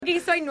Okay,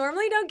 so I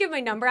normally don't give my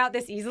number out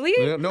this easily.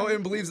 No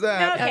one believes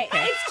that. Okay,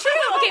 it's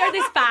true. Okay, or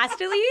this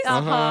fast at least.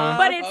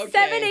 But it's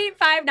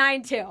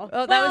 78592.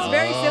 Oh, that was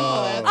very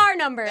simple. Our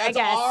number, That's I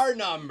guess. our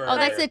number. Oh,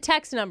 that's a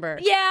text number.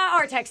 Yeah,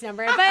 our text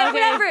number. But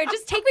whatever,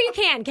 just take what you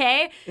can,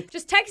 okay?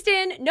 Just text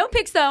in. No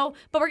pics, though.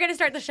 But we're going to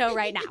start the show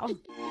right now.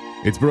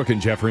 It's Brooke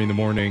and Jeffrey in the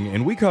morning,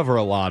 and we cover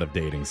a lot of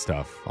dating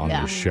stuff on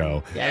this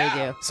show. Yeah,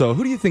 we do. So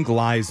who do you think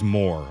lies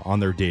more on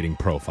their dating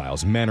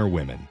profiles, men or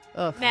women?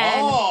 Men.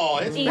 Oh,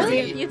 it's Easy.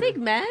 really... You think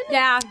men?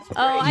 Yeah.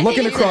 Oh, I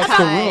Looking think across it's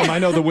the guy. room, I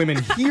know the women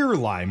here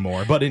lie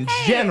more, but in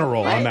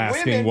general, I'm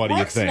asking, Women, what do you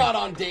Brooke's think? not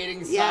on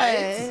dating sites.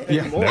 Yeah.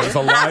 Yeah, there's a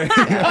lie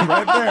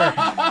right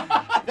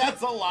there.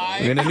 That's a lie.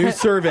 In a new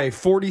survey,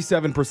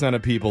 47%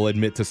 of people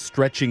admit to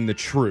stretching the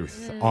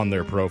truth on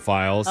their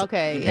profiles.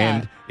 Okay, yeah.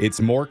 And it's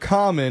more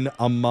common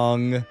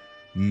among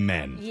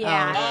men.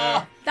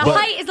 Yeah. The But-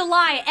 height is a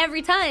lie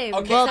every time.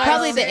 Okay, Well, so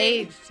probably I the say-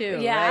 age, too,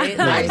 Yeah. right?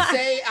 I Like-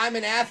 say I'm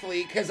an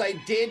athlete because I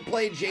did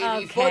play JV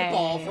Okay.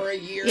 football for a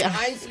year in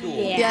high school.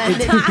 Yeah. Yeah,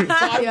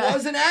 So I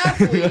was an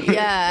athlete.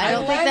 Yeah, I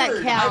don't think that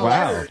lettered. counts. I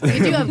Wow. lettered.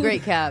 You do have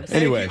great calves.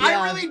 Anyway.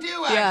 I really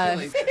do,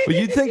 actually. But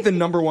you'd think the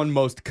number one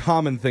most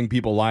common thing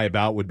people lie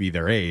about would be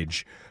their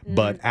age.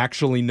 But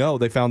actually, no.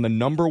 They found the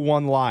number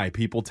one lie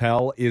people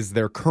tell is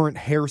their current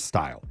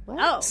hairstyle.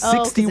 Oh.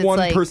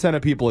 61%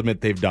 of people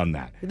admit they've done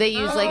that. They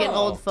use like an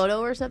old photo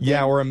or something?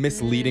 Yeah, or a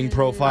misleading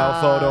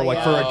profile photo.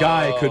 Like for a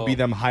guy, it could be Oh.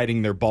 them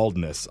hiding their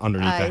baldness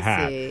underneath I a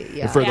hat. see,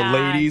 yeah. And for Yeah. the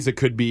ladies, it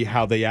could be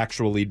how they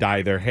actually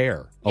dye their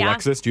hair. Yeah.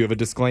 Alexis, do you have a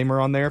disclaimer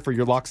on there for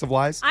your locks of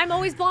lies? I'm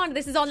always blonde.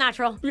 This is all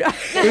natural. Take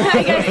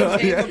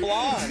the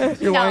blonde.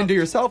 You're No. lying to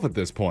yourself at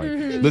this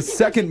point. The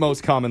second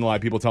most common lie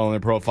people tell on their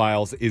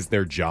profiles is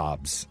their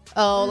jobs.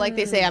 Oh, like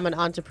they say I'm an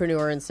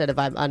entrepreneur instead of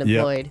I'm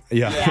unemployed.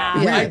 Yeah.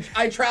 Yeah. Yeah.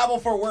 I travel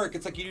for work.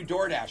 It's like you do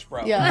DoorDash,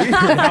 bro. Yeah.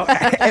 Now,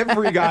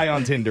 every guy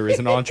on Tinder is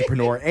an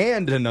entrepreneur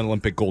and an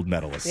Olympic gold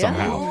medalist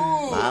somehow.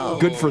 Wow.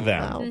 Good for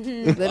them. Wow.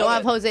 They don't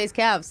have Jose's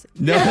calves.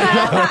 No.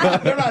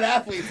 They're not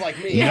athletes like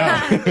me.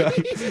 No.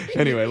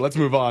 Anyway, let's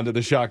move on to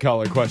the shot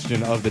collar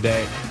question of the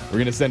day. We're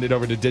going to send it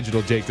over to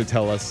Digital Jake to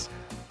tell us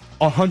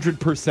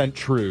 100%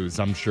 truths,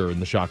 I'm sure, in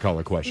the shot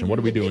collar question. What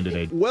are we doing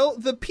today? Well,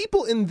 the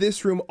people in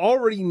this room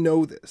already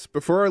know this,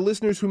 but for our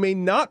listeners who may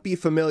not be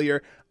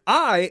familiar,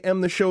 I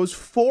am the show's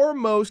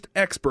foremost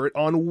expert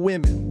on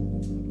women.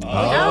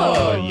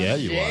 Oh, yeah,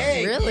 you are.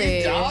 Jake, Really?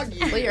 you dog,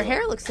 you. Well, your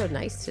hair looks so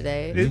nice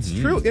today. It's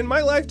true. In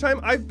my lifetime,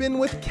 I've been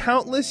with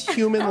countless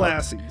human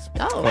lassies.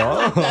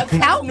 Oh, That's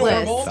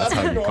Countless. normal. That's That's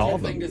how a you call normal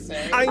them. thing to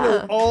say. I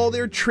know all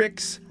their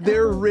tricks,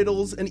 their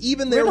riddles, and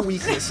even their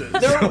weaknesses.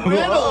 There are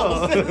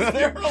riddles.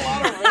 There are a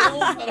lot of riddles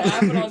that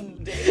happen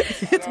on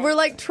dates. we're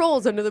like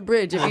trolls under the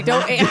bridge. If you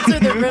don't answer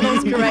the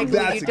riddles correctly,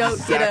 That's you don't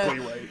exactly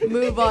get right. to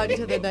move on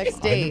to the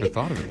next I never date.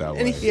 thought of it that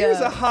And way. here's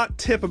Yeah. a hot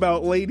tip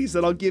about ladies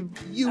that I'll give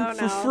you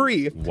for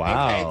free.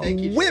 Wow. Okay, thank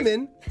you.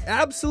 Women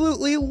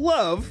absolutely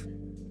love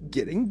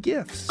getting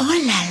gifts. You're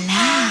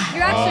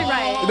actually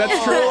right.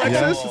 That's true,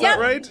 Alexis? Yeah. Is that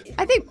right?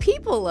 I think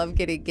people love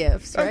getting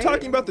gifts, right? I'm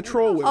talking about the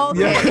troll women.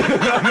 Okay.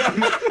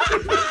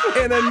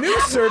 And a new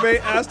survey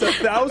asked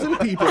 1,000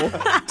 people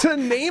to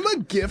name a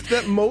gift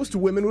that most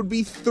women would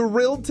be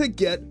thrilled to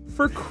get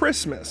for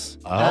Christmas.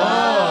 Okay.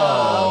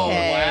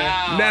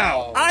 Wow.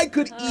 Now, I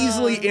could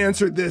easily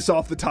answer this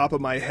off the top of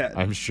my head.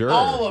 I'm sure.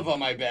 All of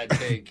them, I bet,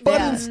 Jake. But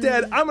Yeah.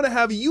 instead, I'm going to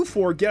have you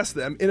four guess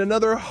them in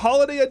another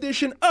holiday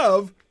edition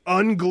of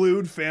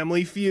Unglued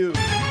Family Feud.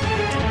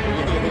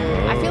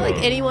 I feel like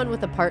anyone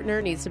with a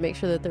partner needs to make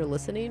sure that they're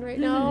listening right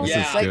now. This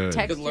is like good.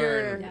 text Good your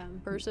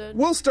learn. person.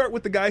 We'll start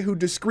with the guy who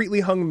discreetly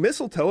hung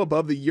mistletoe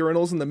above the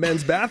urinals in the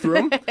men's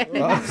bathroom.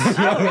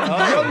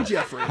 Young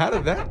Jeffrey. How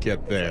did that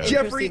get there?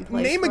 Jeffrey, Interesting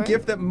place name a for it.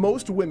 gift that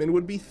most women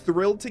would be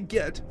thrilled to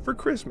get for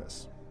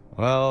Christmas.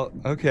 Well,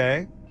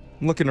 okay.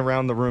 I'm looking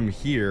around the room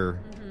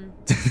here.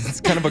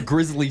 It's kind of a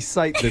grisly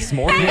sight this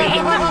morning.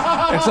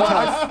 And so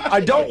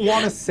I don't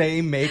want to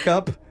say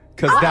makeup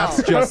because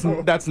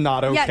that's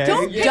not okay. Yeah,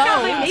 don't pick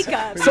out my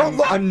makeup. So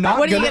look, I'm not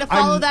What are you gonna going to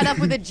follow I'm- that up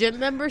with a gym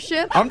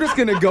membership? I'm just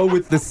gonna go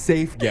with the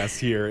safe guess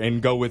here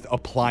and go with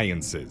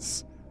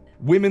appliances.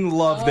 Women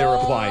love their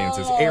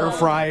appliances. Air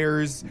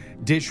fryers,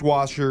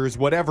 dishwashers,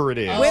 whatever it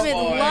is. Women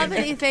boy. love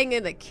anything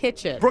in the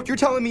kitchen. Brooke, you're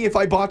telling me if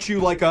I bought you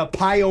like a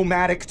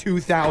Pyomatic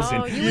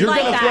 2000, Oh, you would you're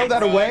like gonna that. throw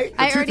that away?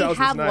 I already 2000's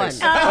have nice.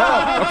 one.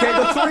 Oh,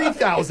 okay, the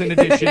 3000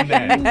 edition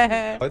then.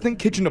 I think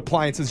kitchen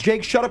appliances.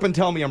 Jake, shut up and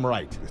tell me I'm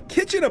right.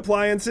 Kitchen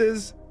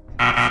appliances.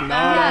 Not on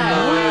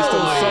the list.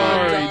 I'm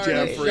sorry, Darn it.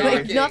 Jeffrey. Like,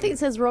 Shocking. nothing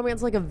says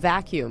romance like a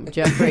vacuum,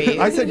 Jeffrey.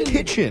 I said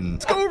kitchen.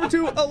 Let's go over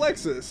to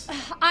Alexis.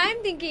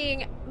 I'm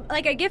thinking,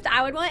 like, a gift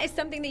I would want is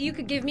something that you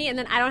could give me and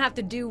then I don't have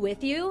to do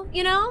with you,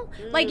 you know?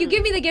 Like, you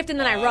give me the gift and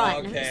then I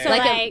run. Okay. So,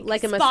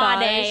 Like a spa massage?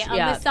 day, a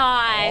Yeah.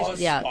 massage.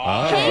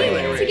 Yeah.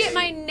 Paying to get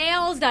my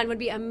nails done would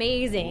be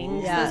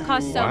amazing. Yeah. Those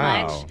cost so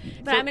Wow. much.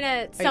 But I'm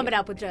going to sum it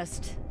up with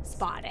just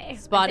spa day.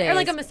 Spa day Or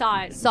like is a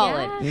massage.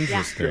 solid. Yeah.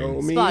 Interesting.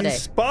 Show me Spa day.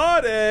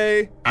 Spa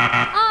day. Oh,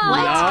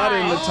 Not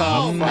in the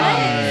top five.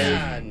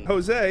 Man.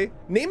 Jose,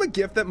 name a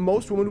gift that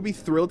most women would be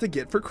thrilled to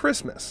get for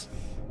Christmas.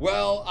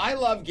 Well, I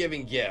love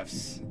giving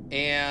gifts,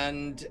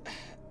 and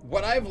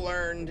what I've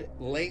learned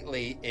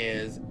lately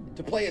is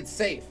to play it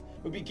safe.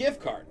 Would be gift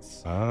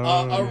cards.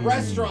 A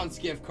restaurant's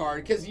gift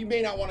card, because you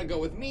may not want to go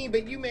with me,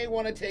 but you may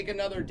want to take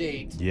another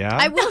date. Yeah.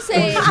 I will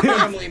say,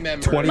 Family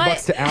member. 20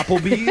 bucks to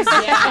Applebee's?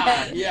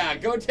 Yeah,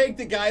 go take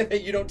the guy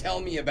that you don't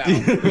tell me about.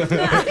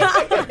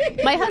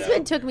 my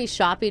husband took me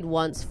shopping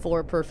once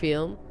for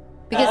perfume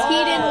because he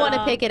didn't want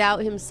to pick it out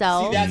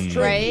himself. See, that's tricky.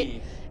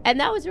 right? And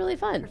that was really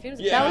fun.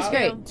 That was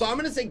great. So I'm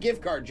going to say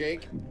gift card,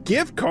 Jake.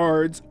 Gift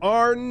cards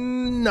are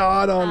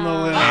not on the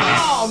list.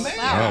 Oh,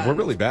 man. Oh, we're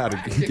really bad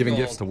at giving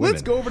gifts to women.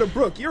 Let's go over to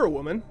Brooke. You're a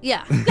woman.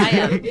 Yeah, I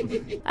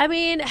am. I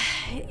mean,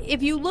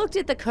 if you looked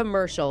at the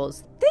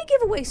commercials, they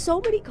give away so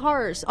many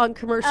cars on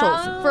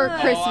commercials for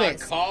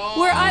Christmas.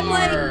 Where I'm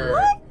like,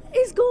 what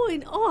is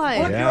going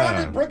on?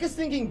 Brooke, Brooke is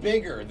thinking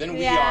bigger than we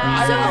are. Yeah.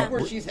 I So- don't know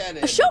where she's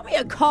headed. Show me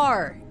a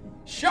car.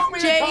 Show me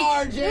Jake. the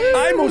car, Jake.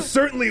 I most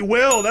certainly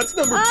will. That's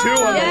number 2 on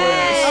the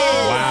list.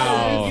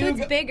 Wow. So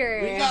it's bigger.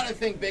 We got to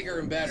think bigger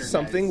and better.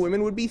 Something guys.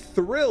 women would be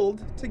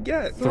thrilled to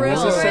get. Thrilled.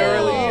 Not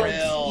necessarily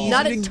Thrilled. easy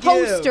Not to a give.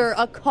 toaster,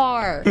 a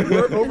car.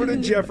 We're over to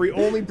Jeffrey.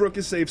 Only Brooke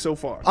is safe so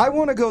far. I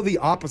want to go the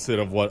opposite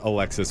of what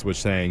Alexis was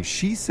saying.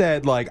 She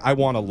said, like, I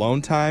want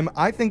alone time.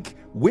 I think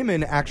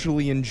women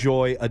actually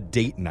enjoy a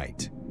date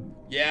night.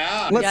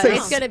 Yeah. Let's Yeah, say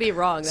it's going to be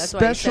wrong. That's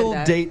special why I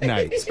said that. date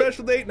night.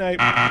 Special date night.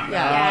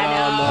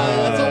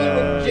 That's only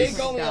when Jake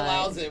only God.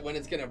 allows it when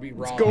it's going to be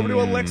wrong. Go over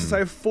to Alexis. I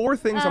have 4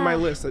 things on my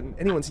list that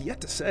anyone's yet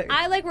to say.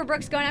 I like where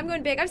Brooke's going. I'm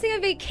going big. I'm saying a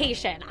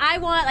vacation. I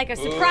want like a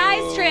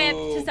surprise trip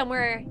to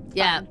somewhere.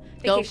 Yeah, fun.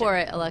 go Vacation. for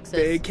it, Alexis.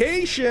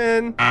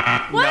 Vacation.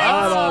 Not What?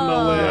 on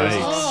the list.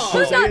 Oh.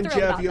 Who's Jose not and thrilled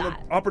Jeff, about you have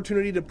that? an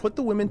opportunity to put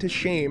the women to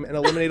shame and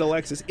eliminate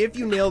Alexis if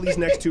you nail these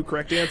next 2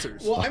 correct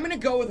answers. Well, I'm going to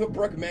go with what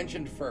Brooke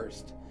mentioned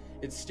first.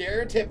 It's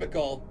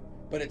stereotypical,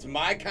 but it's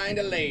my kind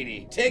of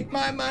lady. Take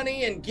my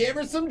money and give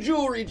her some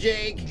jewelry,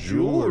 Jake.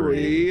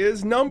 Jewelry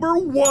is number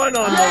 1 on the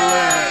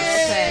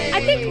Okay.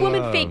 I think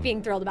women fake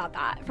being thrilled about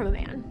that from a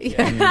man.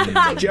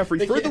 list.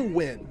 Jeffrey, for the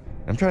win.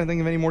 I'm trying to think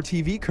of any more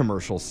TV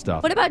commercial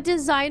stuff. What about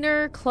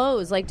designer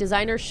clothes, like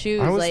designer shoes?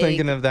 I was like,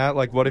 thinking of that.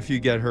 Like, what if you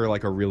get her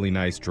like a really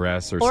nice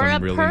dress or Or some a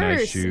really nice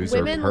purse. shoes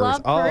Women or purse?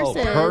 love Oh,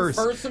 purses. purse,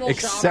 Personal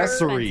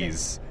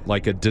accessories,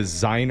 like a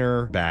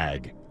designer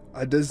bag.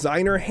 A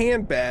designer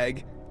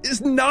handbag is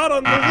not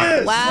on the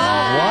list.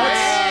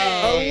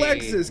 Wow.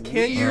 Alexis,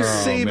 can you Oh,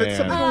 save it? man.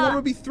 Something a woman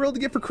would be thrilled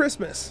to get for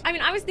Christmas. I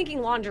mean, I was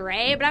thinking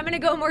lingerie, but I'm going to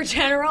go more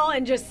general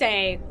and just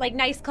say like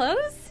nice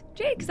clothes.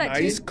 Jake, is that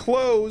Nice too?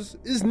 clothes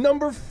is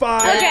number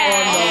 5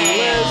 Okay. on the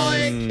list. Oh,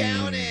 it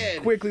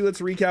counted. Quickly,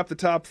 let's recap the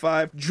top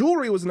 5.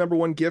 Jewelry was the number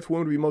 1 gift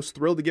women would be most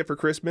thrilled to get for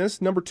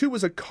Christmas. Number 2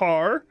 was a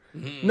car.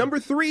 Number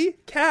 3,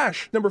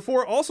 cash. Number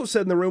 4, also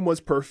said in the room,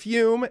 was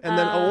perfume. And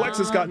then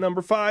Alexis got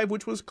number 5,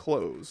 which was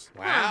clothes.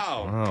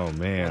 Wow. Oh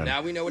man.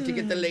 Now we know what to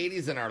get the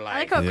ladies in our I life.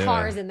 like how Yeah.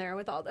 cars in there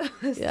with all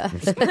those. Yeah. I'm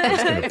just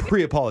gonna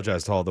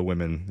pre-apologize to all the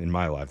women in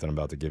my life that I'm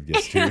about to give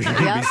gifts to. You're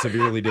gonna be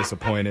severely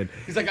disappointed.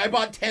 He's like, I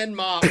bought 10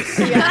 mops.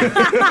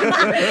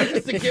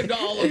 Just to give to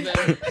all of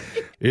them.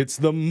 It's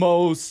the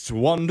most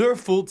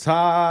wonderful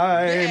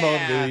time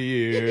of the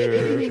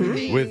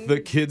year, with the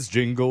kids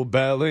jingle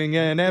belling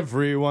and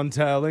everyone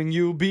telling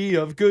you be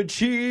of good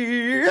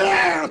cheer.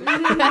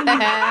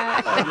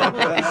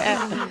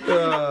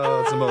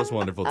 Oh, it's the most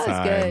wonderful That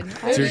time. was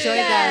good. I It's your- enjoyed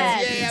that.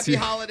 Yay, happy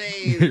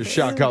holidays. your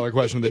shot collar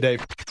question of the day.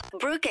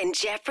 Brooke and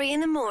Jeffrey in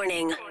the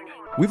morning.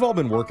 We've all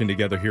been working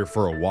together here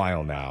for a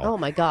while now. Oh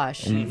my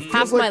gosh. Mm-hmm.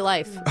 Half my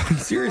life.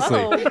 Seriously.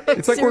 Oh,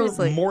 It's like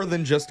seriously. we're more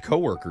than just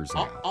coworkers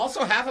now.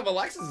 Also, half of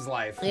Alexis's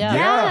life. Yeah.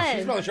 Yeah.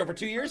 She's been on the show for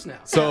 2 years now.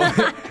 So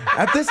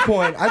at this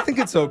point, I think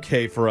it's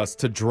okay for us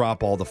to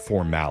drop all the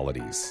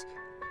formalities.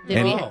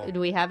 Do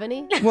we have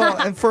any? Well,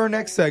 and for our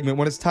next segment,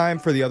 when it's time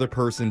for the other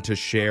person to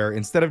share,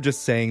 instead of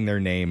just saying their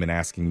name and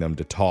asking them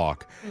to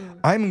talk,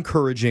 I'm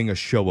encouraging a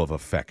show of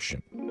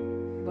affection.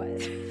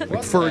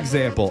 What? For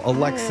example,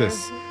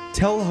 Alexis,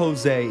 tell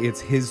Jose it's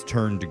his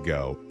turn to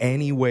go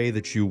any way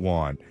that you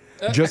want.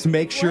 Just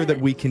make sure that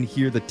we can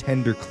hear the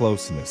tender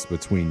closeness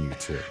between you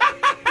two.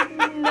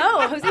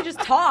 No, Jose, just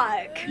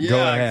talk. Yeah, Go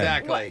ahead.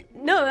 exactly.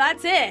 No,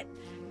 that's it.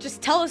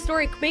 Just tell a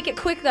story. Make it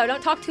quick, though.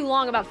 Don't talk too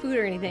long about food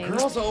or anything.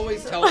 Girls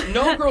always tell me.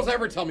 No girls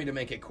ever tell me to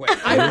make it quick.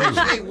 I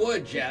wish they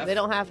would, Jeff. They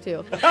don't have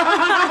to.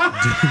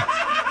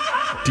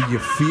 Do you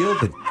feel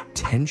the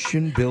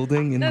tension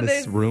building in No, this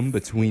there's- room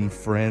between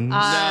friends? No,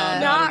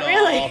 Not at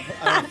really. all.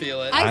 I don't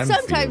feel it. I I'm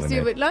sometimes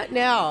feeling do, it. but not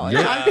now.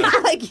 Yeah.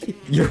 I'm like,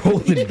 You're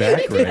holding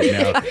back right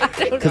now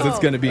because it's know.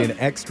 going to be an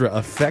extra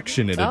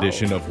affectionate Oh.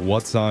 edition of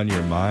What's on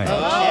Your Mind. Oh,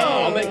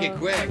 I'll make it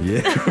quick.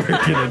 Yeah, we're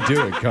going to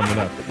do it coming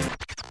up.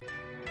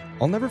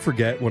 I'll never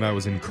forget when I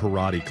was in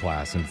karate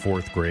class in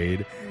 4th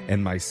grade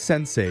and my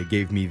sensei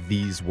gave me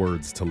these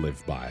words to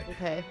live by.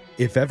 okay.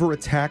 If ever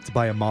attacked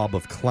by a mob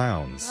of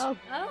clowns, Oh.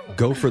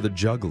 go for the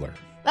juggler.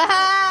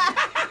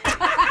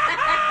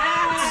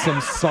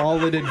 some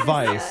solid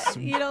advice.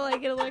 You don't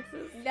like it, Alexis?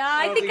 No,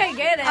 I think I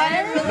get it.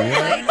 I really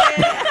like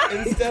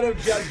it. Instead of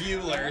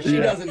jugular, she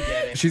doesn't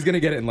get it. She's going to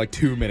get it in like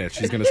 2 minutes.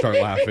 She's going to start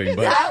laughing.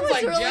 But That was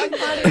like really jugular.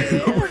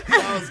 funny.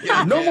 That was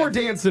good. no more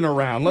dancing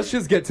around. Let's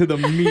just get to the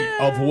meat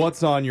of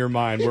what's on your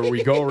mind, where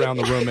we go around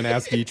the room and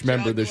ask each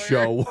member of the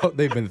show what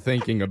they've been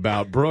thinking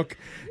about. Brooke,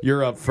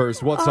 you're up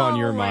first. What's on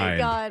your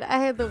mind? Oh, my God. I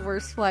had the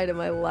worst flight of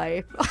my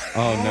life.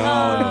 Oh,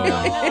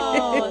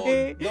 no.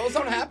 No. Those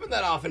don't happen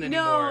that often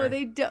anymore. No,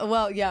 they don't.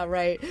 Well, yeah,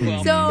 right.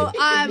 So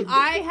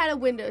I had a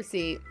window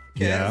seat.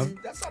 Yeah.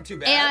 That's not too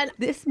bad. And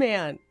this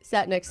man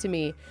sat next to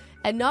me,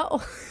 and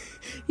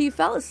he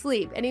fell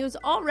asleep, and he was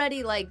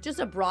already like just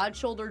a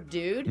broad-shouldered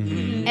dude,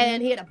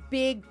 and he had a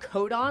big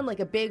coat on, like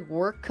a big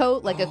work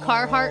coat, like a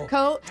Carhartt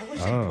coat. I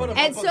wish I put him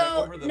And up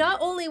so over the... not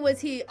only was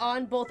he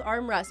on both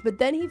armrests, but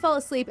then he fell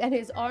asleep, and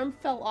his arm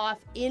fell off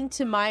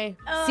into my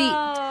seat.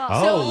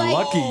 Oh, So, like-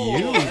 lucky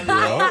you,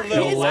 Brooke.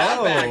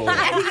 Hello.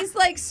 And he's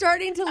like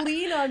starting to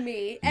lean on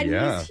me, and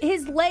Yeah.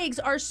 his legs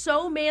are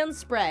so man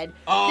spread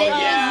Oh, that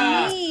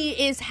yeah. his knee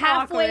is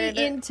halfway Awkward.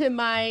 into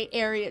my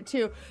area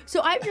too. So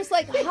I'm just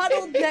like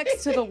huddled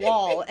next to the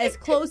wall as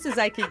close as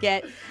I could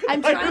get.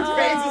 I'm Like trying his to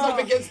face is up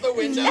against the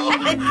window.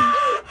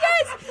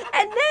 yes,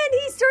 and then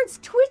he starts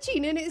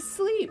twitching in his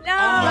sleep. No.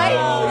 Right?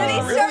 Oh, Then he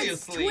really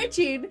starts asleep.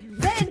 twitching.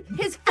 Then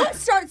his foot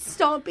starts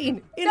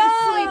stomping in No.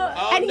 his sleep.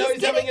 Oh, and no,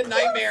 he's having getting a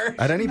nightmare.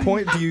 At any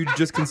point, do you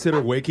just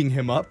consider waking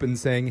him up and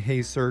saying,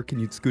 "Hey, sir, can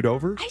you scoot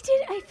over?"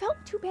 I felt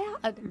too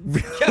bad.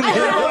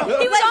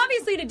 He was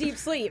obviously in a deep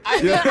sleep.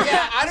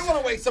 I don't want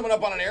to wake someone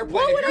up on an airplane.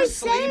 What If would you're I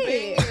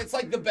say? sleeping, it's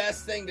like the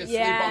best thing to sleep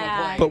on a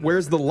Yeah. plane. But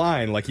where's the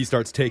line? Like he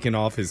starts taking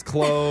off his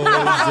clothes.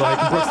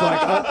 Like Brooke's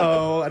like,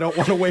 "Uh-oh, I don't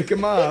want to wake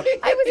him up."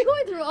 I was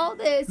going through all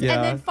this, Yeah.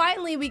 and then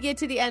finally we get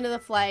to the end of the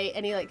flight,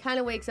 and he like kind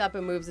of wakes up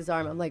and moves his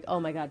arm. I'm like, oh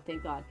my God,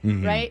 thank God,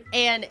 right?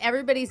 And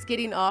everybody's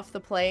getting off the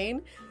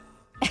plane,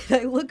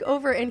 and I look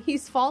over, and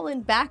he's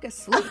fallen back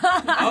asleep.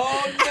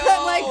 Oh, no.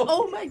 I'm like,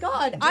 oh my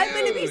God, I'm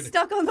going to be Dude.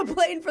 stuck on the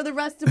plane for the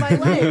rest of my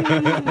life.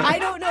 I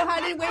don't know how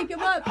to wake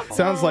him up.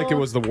 Sounds like it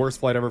was the worst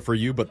flight ever for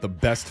you, but the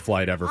best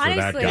flight ever for that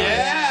Honestly. guy.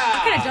 Yeah. I'm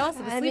kind of jealous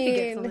of the I sleep he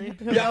gets mean, only. I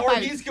don't Yeah, know or if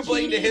I'm he's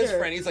complaining to his cheating or-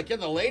 friend. He's like, yeah,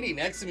 the lady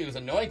next to me was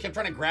annoying. Kept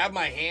trying to grab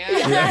my hand.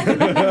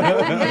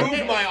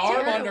 Moved my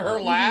arm onto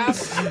her lap.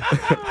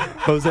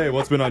 Jose,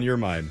 what's been on your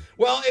mind?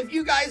 Well, if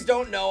you guys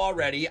don't know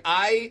already,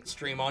 I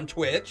stream on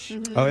Twitch.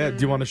 Oh yeah, do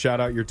you want to shout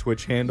out your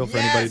Twitch handle for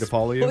anybody to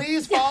follow you?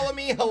 Please follow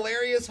me,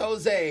 Hilarious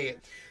Jose.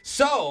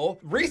 So,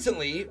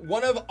 recently,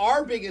 one of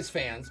our biggest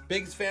fan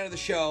of the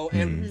show,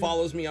 and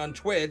follows me on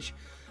Twitch,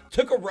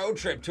 took a road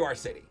trip to our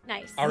city.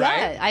 Nice. All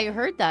right? Yeah, I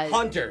heard that.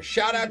 Hunter,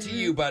 shout out to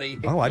you, buddy.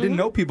 Oh, I didn't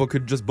know people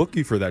could just book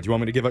you for that. Do you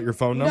want me to give out your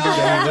phone number No,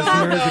 to any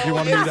listeners if you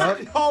want to meet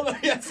up? Hold on,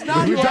 it's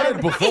not We've done yet.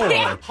 it before.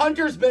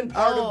 Hunter's been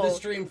part of the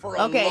stream for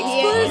a Okay,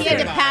 long he had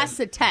to time. pass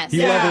the test.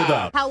 He leveled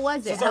up. How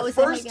was it? It's How our was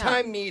the first hangout?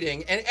 time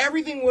meeting, and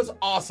everything was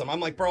awesome.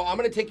 I'm like, bro, I'm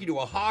going to take you to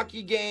a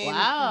hockey game.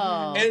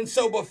 Wow. And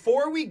so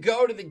before we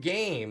go to the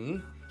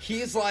game,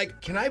 he's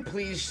like, can I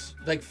please,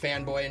 like,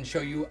 fanboy and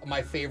show you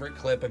my favorite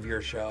clip of your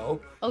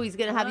show? Oh, he's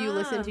gonna have you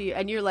listen to you,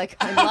 and you're like,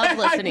 I love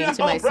listening I to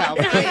know, myself.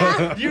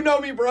 right? You know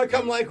me, Brooke.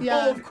 I'm like,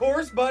 Yeah. oh, of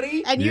course,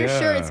 buddy. And you're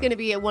sure Yeah. it's gonna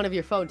be at one of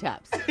your phone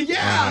taps.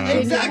 Yeah,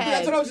 your exactly. head.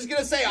 That's what I was just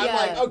going to say. I'm Yeah.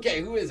 like,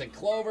 okay, who is it?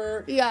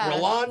 Clover? Yeah.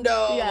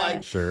 Rolando? Yeah.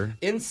 Like, Sure.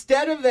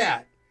 instead of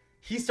that,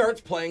 he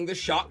starts playing the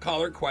shot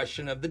caller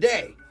question of the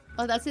day.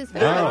 Oh, that's his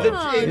favorite.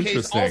 Oh, In case,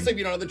 interesting. also, if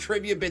you don't know, the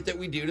trivia bit that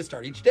we do to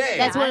start each day.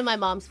 That's one of my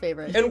mom's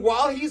favorites. And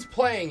while he's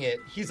playing it,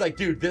 he's like,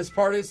 dude, this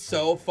part is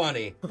so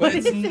funny. But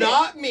it's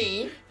not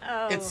me.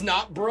 Oh. It's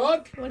not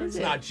Brooke. What is it's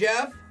it? not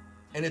Jeff.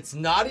 And it's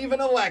not even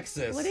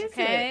Alexis. What is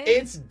Okay. it?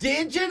 It's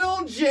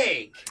Digital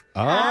Jake.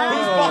 Oh.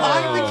 Who's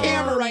behind the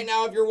camera right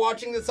now if you're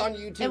watching this on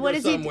YouTube And what or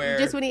is he? somewhere.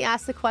 Just when he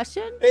asks the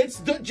question?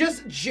 It's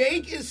just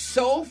Jake is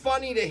so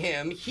funny to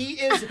him. He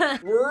is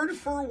word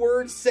for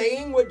word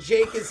saying what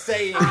Jake is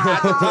saying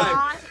at the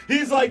time.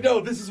 He's like,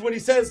 no, this is what he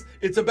says.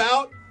 It's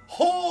about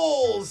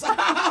holes.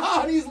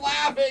 And he's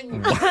laughing.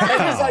 And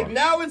he's like,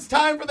 now it's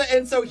time for the.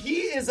 And so he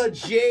is a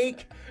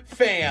Jake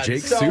fan.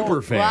 Jake So,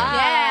 super fan.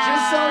 Yeah.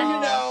 Just so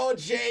you know,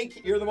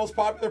 Jake, you're the most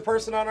popular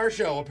person on our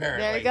show,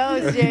 apparently. There he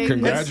goes, Jake.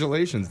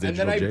 Congratulations, And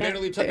then Digital I Jake.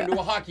 barely took him to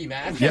a hockey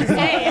match.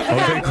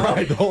 Jose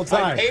cried the whole I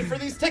time. paid for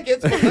these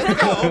tickets, but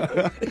let's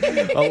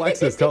go.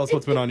 Alexis, tell us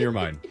what's been on your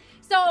mind.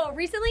 So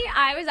recently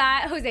I was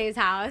at Jose's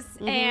house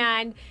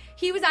and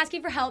he was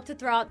asking for help to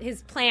throw out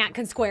his plant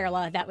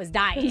Consuela that was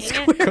dying.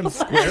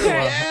 Consuela.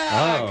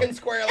 Yeah, Oh.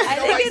 Consuela. I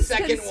No, think my it's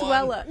second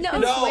Consuela. one. No,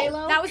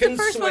 Consuelo? that was the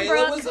first one, Consuela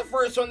Brooke. was the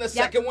first one. The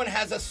second one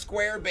has a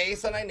square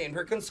base, and I named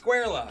her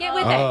Consuela. Get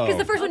with it, Oh. because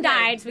the first one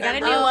died, so we got a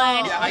new Remember?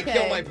 one. Yeah, I Okay.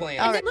 killed my plant.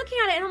 All And right. then looking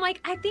at it, and I'm like,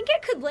 I think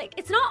it could, like,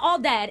 it's not all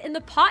dead, and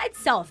the pot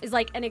itself is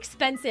like an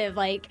expensive,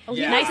 like,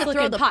 Yeah. nice To looking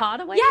throw the pot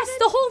away Yes, with it?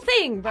 the whole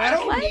thing, bro. I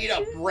don't What? need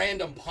a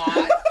random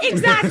pot.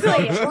 Exactly.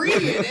 There's a tree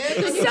in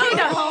it. So Come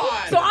dumb.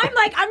 on. So I'm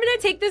like, I'm gonna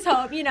take this home.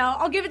 You know,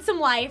 I'll give it some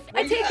life.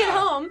 I take it Yeah.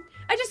 home.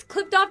 I just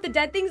clipped off the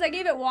dead things. I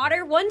gave it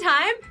water one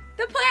time.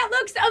 The plant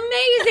looks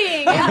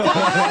amazing.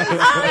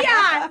 Oh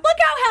yeah, look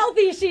how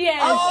healthy she is.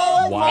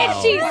 Oh wow. And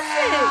she's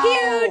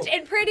huge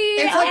and pretty.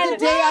 It's like and the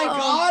day I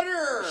got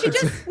her. She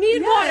just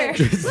needed water.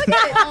 Look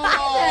at it.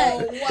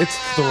 Oh, wow. It's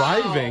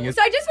thriving. It's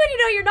So I just want you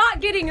to know you're not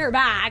getting her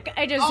back.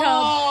 I just hope.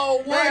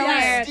 Oh, why You're are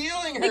aware. you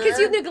stealing her? Because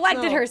you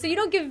neglected No. her, so you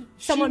don't give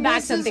someone She back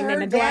misses something they her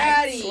neglect.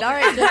 daddy. All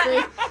right,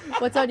 Jeffrey.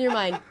 What's on your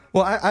mind?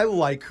 Well, I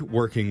like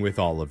working with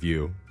all of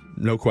you.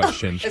 No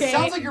question. It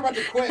sounds like you're about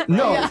to quit. Right?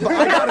 No, but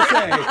I gotta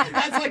say,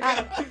 That's like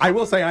a... I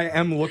will say I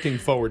am looking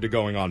forward to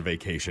going on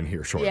vacation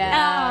here shortly.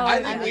 Yeah.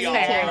 I think we all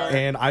fair. are.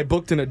 And I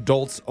booked an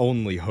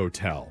adults-only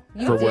hotel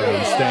for where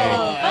I'm staying.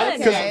 Fun.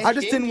 Because Okay. I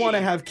just didn't want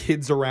to have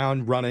kids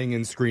around running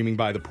and screaming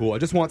by the pool. I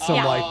just want some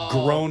like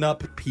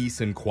grown-up peace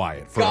and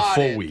quiet for Got a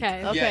full it. week.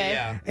 Okay. Okay.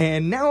 Yeah.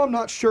 And now I'm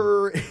not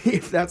sure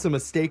if that's a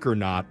mistake or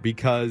not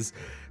because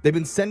they've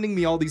been sending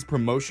me all these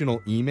promotional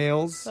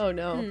emails. Oh,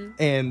 no.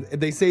 And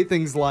they say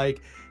things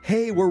like,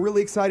 hey, we're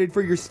really excited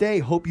for your stay.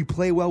 Hope you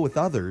play well with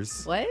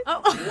others. What?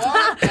 What the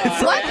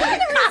What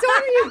heck? other resort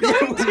are you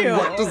going to?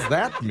 What does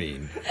that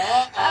mean?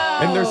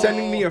 And they're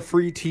sending me a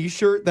free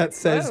t-shirt that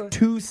says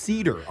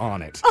two-seater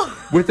on it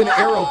with an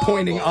arrow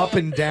pointing up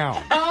and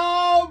down.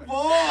 Oh, boy.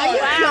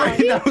 Wow.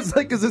 And I was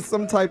like, is this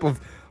some type of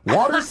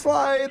water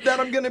slide that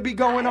I'm going to be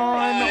going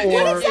on?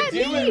 Or You're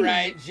doing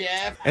right,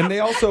 Jeff. And they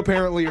also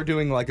apparently are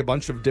doing like a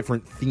bunch of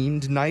different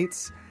themed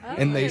nights.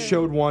 And they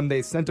showed one,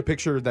 they sent a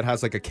picture that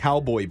has like a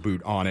cowboy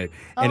boot on it.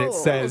 And it Oh.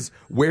 says,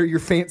 wear your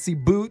fancy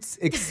boots,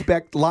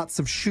 expect lots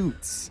of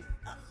shoots.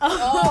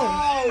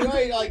 Oh,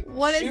 right. Like,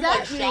 What does shoot that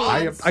like mean?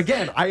 shots.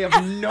 I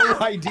have no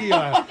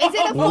idea Is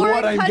it a foreign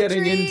what I'm country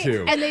getting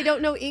into. and they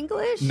don't know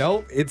English?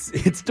 No,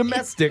 it's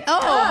domestic.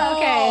 Oh,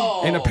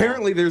 Okay. And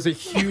apparently there's a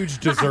huge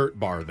dessert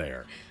bar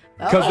there.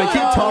 Because they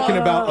keep talking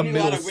about a You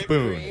middle got a whipped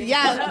spoon. cream.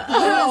 yeah.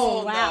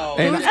 Oh, wow.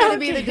 no. And Who's going to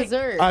be the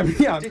dessert?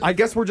 I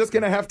guess we're just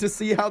going to have to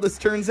see how this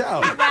turns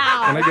out.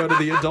 Wow. And I go to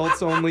the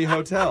adults-only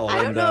hotel. I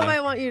don't and, know if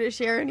I want you to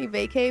share any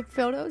vacay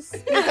photos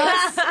with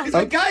us. He's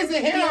like, guys,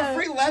 they hand out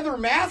free leather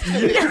masks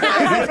to me.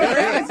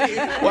 That's crazy.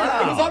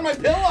 Wow. It was on my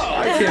pillow.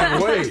 I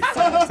can't wait.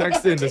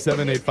 Text in to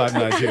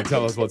 78592.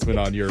 Tell us what's been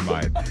on your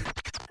mind.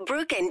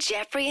 Brooke and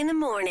Jeffrey in the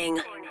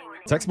morning.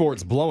 Text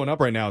board's blowing up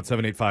right now at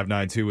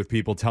 78592 with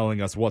people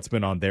telling us what's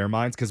been on their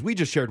minds because we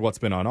just shared what's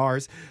been on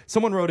ours.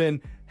 Someone wrote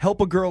in,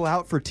 help a girl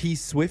out for T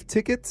Swift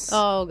tickets.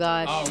 Oh,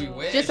 gosh. Oh, we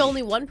wish. Just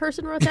only one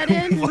person wrote that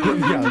in?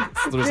 Yeah,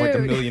 there's like a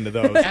Rude. million of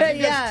those. That's because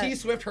Yeah. T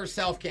Swift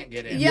herself can't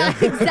get in. Yeah,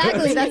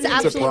 exactly. That's It's a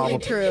absolutely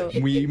problem.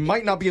 true. We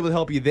might not be able to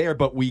help you there,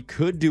 but we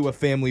could do a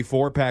family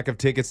 4-pack of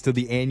tickets to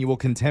the annual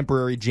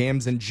Contemporary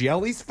Jams and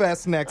Jellies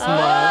Fest next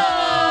month.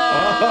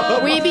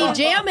 We be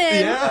jamming.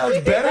 Yeah,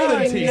 it's better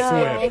than T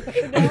Swift.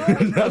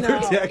 Another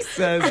text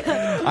says,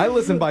 I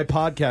listen by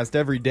podcast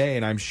every day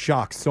and I'm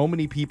shocked. So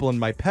many people in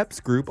my Peps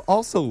group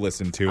also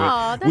listen to it.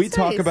 Aw, that's we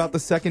talk nice. about the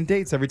second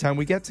dates every time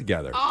we get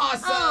together.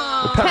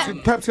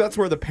 Awesome. Peps, that's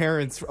where the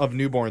parents of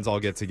newborns all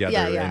get together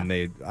Yeah. and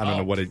they, I don't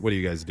know, what do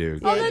you guys do?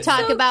 Yeah, that's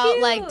talk so about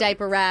cute. like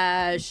diaper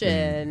rash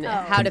and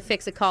how to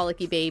fix a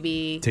colicky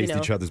baby. Taste you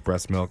know. each other's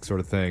breast milk sort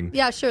of thing.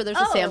 Yeah, sure. There's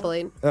a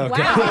sampling.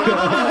 Okay.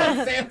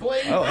 Wow.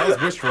 Sampling. Oh, that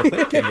was wishful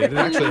thinking. It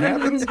actually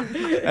happens.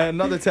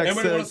 Another text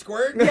Anybody want to says,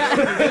 squirt?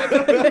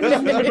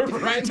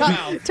 Right in the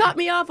mouth. Top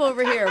me off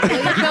over here, will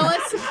you,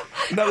 Phyllis?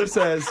 another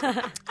says,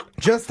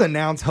 just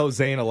announce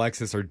Jose and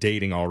Alexis are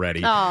dating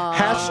already. Aw.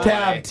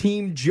 Hashtag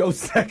Team Joe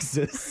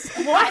Sexus.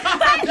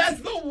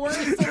 That's the worst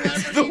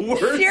celebrity. The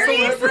worst Seriously?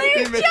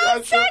 celebrity in the Joe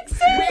country.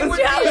 Sexton? It would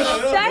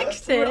Joe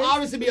Sexton?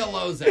 obviously be a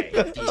Lose.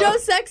 Joe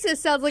Sexus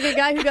sounds like a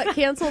guy who got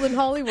canceled in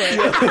Hollywood.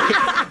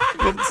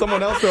 But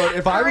someone else wrote,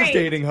 if I was Great.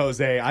 dating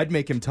Jose, I'd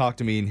make him talk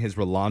to me in his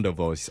Rolando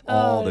voice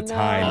all the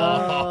time.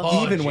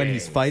 Oh, Even when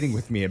he's James. fighting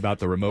with me about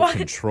the remote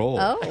control.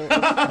 Oh.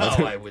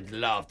 Oh, I would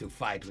love to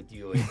fight with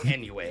you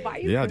anyway.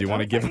 Yeah, do you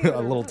want to give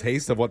a little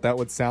taste of what that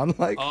would sound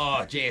like?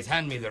 Oh, Jace,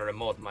 hand me the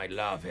remote, my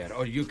love here,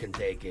 or you can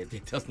take it.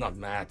 It does not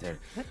matter.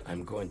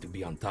 I'm going to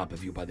be on top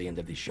of you by the end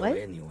of the show What?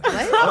 anyway.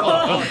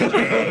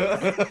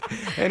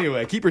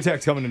 Anyway, keep your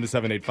text coming into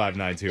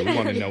 78592. We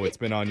want to know what's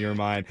been on your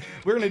mind.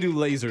 We're going to do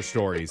laser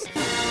stories.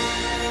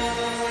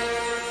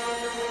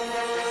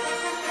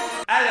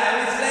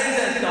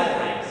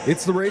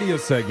 It's the radio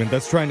segment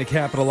that's trying to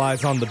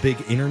capitalize on the big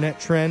internet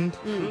trend.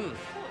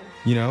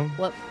 You know?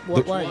 What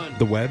the, one?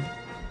 The web.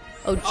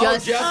 Oh,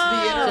 just the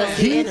internet. just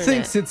the He internet.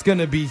 thinks it's going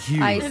to be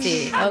huge. I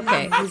see.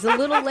 Okay. He's a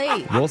little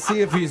late. We'll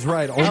see if he's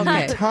right. Only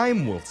Okay.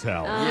 time will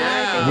tell.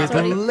 Yeah. With That's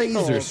what he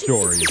Laser told.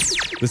 Stories,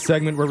 the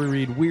segment where we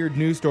read weird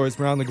news stories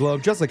from around the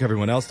globe, just like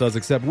everyone else does,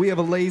 except we have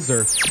a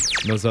laser.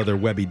 And those other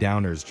webby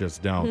downers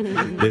just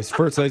don't. This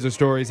first laser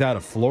story is out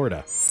of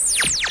Florida.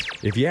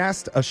 If you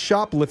asked a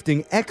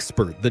shoplifting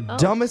expert, the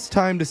dumbest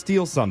time to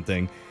steal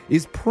something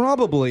is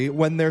probably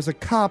when there's a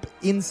cop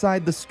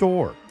inside the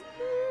store.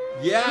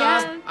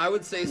 Yeah, I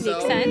would say so.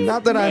 Makes sense.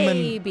 Not that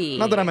Maybe.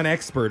 I'm an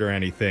expert or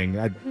anything.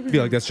 I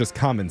feel like that's just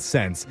common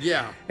sense.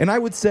 Yeah. And I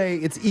would say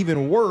it's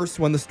even worse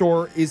when the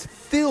store is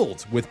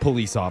filled with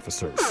police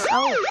officers.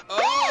 Oh.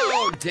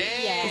 Oh,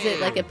 dang. Is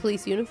it like a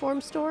police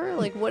uniform store?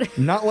 Like what?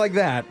 Not like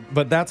that,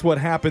 but that's what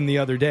happened the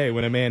other day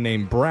when a man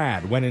named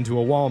Brad went into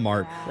a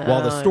Walmart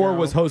while the store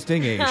was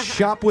hosting a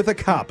Shop with a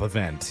Cop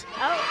event.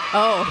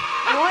 Oh,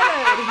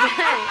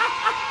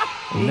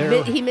 What a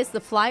event. he missed the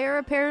flyer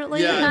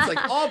apparently. Yeah, it's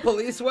like all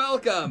police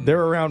welcome. There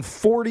were around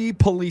 40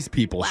 police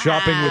people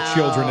shopping with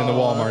children in the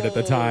Walmart at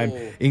the time,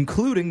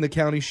 including the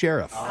county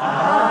sheriff.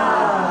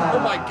 Oh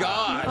my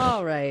gosh.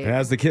 All right. And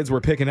as the kids were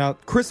picking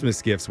out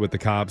Christmas gifts with the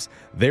cops,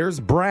 there's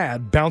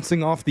Brad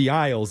bouncing off the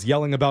aisles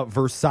yelling about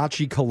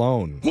Versace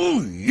cologne.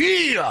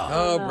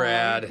 Oh,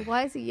 Brad.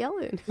 Why is he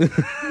yelling?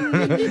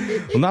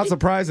 Well, not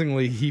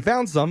surprisingly, he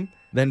found some,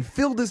 then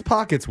filled his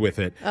pockets with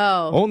it,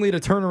 only to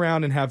turn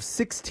around and have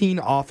 16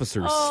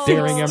 officers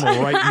staring him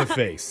right in the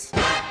face.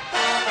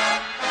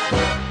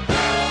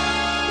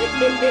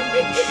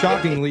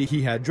 Shockingly,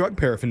 he had drug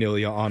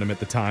paraphernalia on him at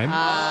the time,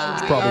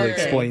 which probably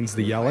explains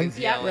the yelling.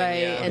 Yelling, Right,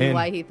 yeah. and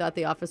why he thought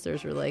the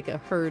officers were like a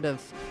herd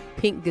of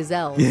pink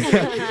gazelles.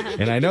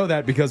 And I know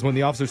that because when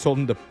the officers told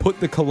him to put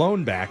the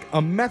cologne back,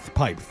 a meth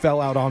pipe fell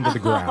out onto the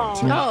ground.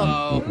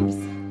 Oh,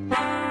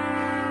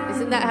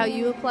 isn't that how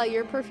you apply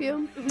your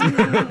perfume?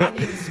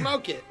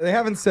 Smoke it. They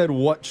haven't said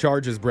what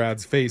charges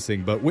Brad's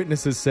facing, but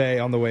witnesses say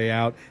on the way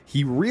out,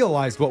 he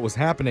realized what was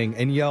happening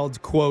and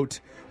yelled, quote,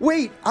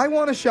 "Wait, I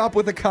want to shop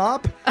with a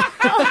cop."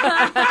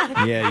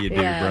 Yeah, you do,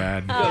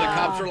 Brad. So the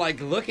cops were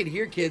like, look at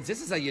here, kids.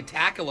 This is how you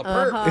tackle a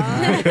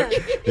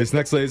perp. This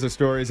next laser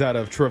story is out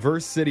of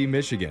Traverse City,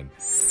 Michigan.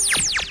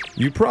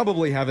 You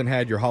probably haven't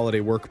had your holiday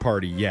work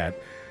party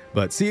yet,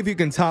 but see if you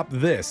can top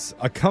this.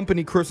 A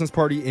company Christmas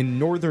party in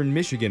northern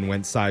Michigan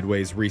went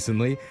sideways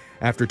recently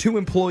after 2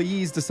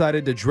 employees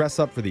decided to dress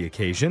up for the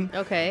occasion.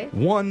 Okay.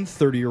 One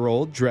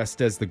 30-year-old dressed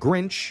as the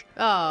Grinch,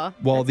 Oh,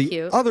 while that's the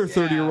cute. other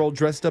 30-year-old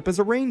dressed up as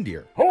a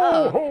reindeer.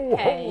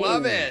 Hey.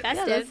 Love it. Yeah,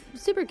 Festive.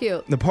 that's super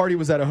cute. The party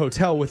was at a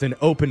hotel with an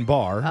open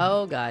bar,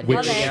 Oh, God. which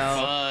Love it.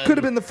 Fun. could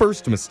have been the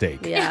first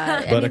mistake.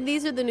 Yeah, But I mean,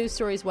 these are the news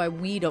stories why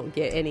we don't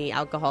get any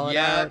alcohol at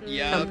Yep, our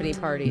yep. company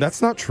parties.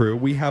 That's not true.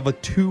 We have a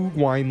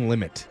 2-wine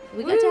limit.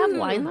 We got to have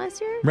wine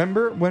last year?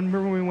 Remember when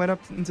we went up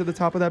into the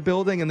top of that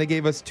building and they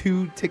gave us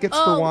 2 tickets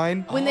for wine?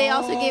 When they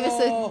also gave us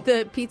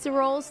the pizza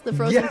rolls, the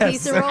frozen Yes,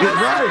 pizza rolls.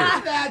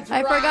 right. That's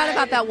I forgot right.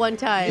 about that one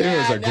time. It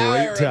was a now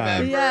I great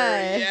time. remember.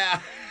 Yeah. Yeah.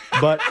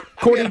 But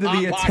according to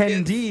Hot the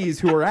Pockets. attendees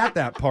who were at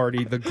that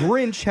party, the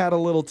Grinch had a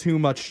little too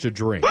much to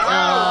drink.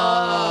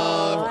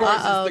 Oh, of course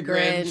Uh-oh, it's the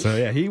Grinch. Grinch. So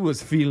yeah, he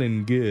was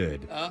feeling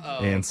good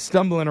and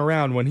stumbling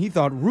around when he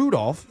thought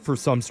Rudolph, for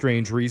some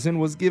strange reason,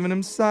 was giving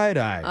him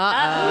side-eye.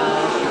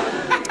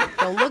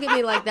 Don't look at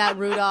me like that,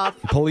 Rudolph.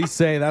 Police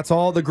say that's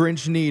all the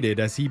Grinch needed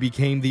as he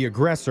became the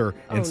aggressor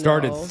and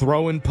started no.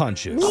 throwing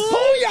punches.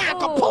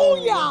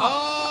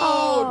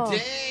 Oh,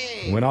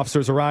 dang. When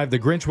officers arrived, the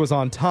Grinch was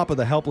on top of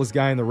the helpless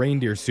guy in the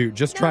reindeer suit,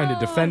 just trying to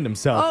defend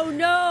himself. Oh,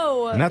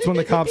 no. And that's when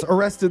the cops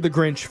arrested the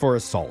Grinch for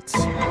assault. It's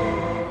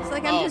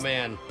like I'm Oh, just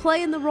man.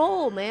 playing the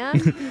role, man.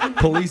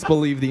 Police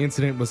believe the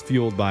incident was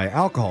fueled by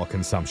alcohol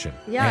consumption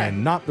Yeah.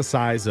 and not the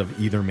size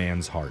of either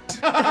man's heart.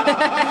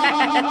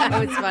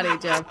 Oh, it's funny,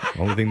 Joe.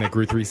 Only thing that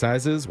grew 3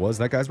 sizes was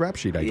that guy's rap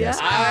sheet, I guess.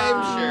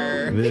 I'm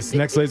sure. This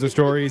next laser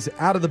story is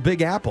out of the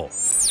Big Apple.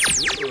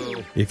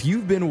 Ooh. If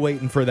you've been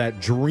waiting for that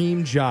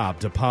dream job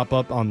to pop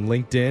up on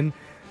LinkedIn,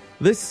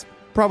 this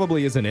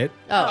probably isn't it,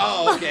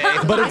 Oh, okay.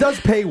 but it does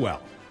pay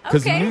well.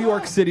 Because Okay. New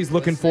York City's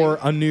looking for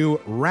a new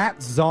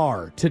rat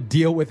czar to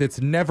deal with its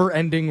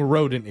never-ending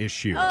rodent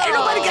issue. Ain't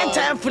nobody got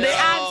time for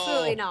that.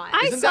 Absolutely not.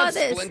 I Isn't saw that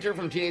this. Splinter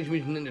from Teenage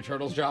Mutant Ninja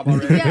Turtles job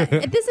already? Yeah,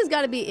 this has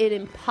got to be an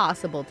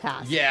impossible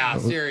task. Yeah,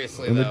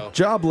 seriously, And the though.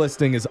 job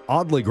listing is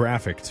oddly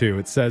graphic, too.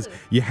 It says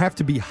you have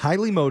to be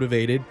highly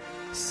motivated,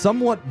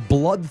 somewhat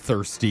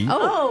bloodthirsty,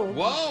 Oh.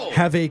 Whoa.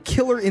 have a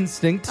killer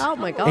instinct, Oh,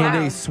 my God.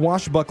 and a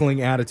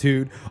swashbuckling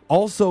attitude.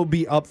 Also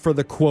be up for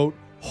the, quote,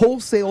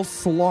 wholesale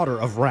slaughter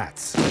of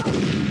rats.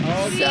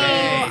 So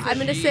I'm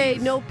going to say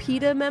no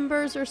PETA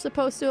members are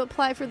supposed to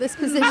apply for this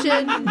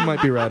position. You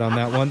might be right on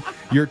that one.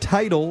 Your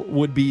title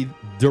would be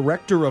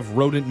Director of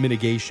Rodent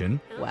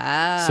Mitigation.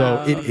 Wow.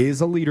 So it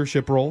is a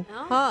leadership role,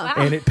 Huh.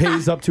 and it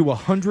pays up to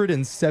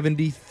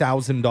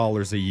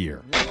 $170,000 a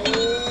year.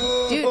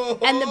 Dude,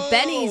 and the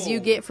bennies you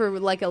get for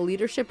like a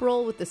leadership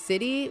role with the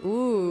city.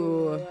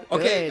 Ooh.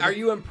 Okay, good. are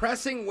you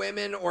impressing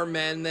women or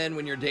men then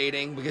when you're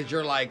dating? Because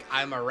you're like,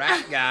 I'm a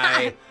rat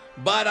guy,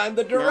 but I'm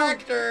the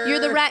director.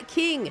 You're the rat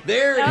king.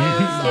 There it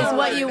is. Is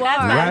what you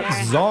are.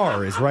 Rat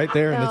Czar is right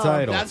there in the No.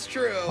 title. That's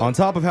true. On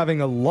top of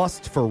having a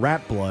lust for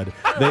rat blood,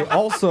 they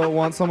also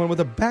want someone with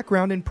a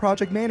background in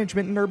project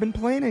management and urban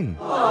planning.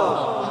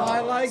 I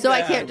like So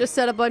that. I can't just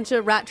set a bunch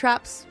of rat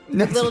traps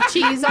with little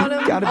cheese on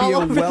them Got to be all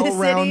a over the city?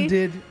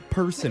 well-rounded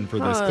person for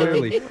this,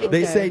 clearly.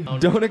 They say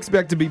don't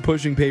expect to be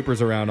pushing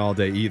papers around all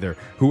day either.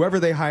 Whoever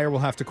they hire will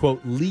have to,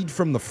 quote, lead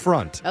from the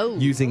front,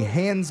 using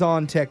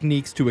hands-on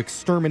techniques to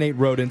exterminate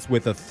rodents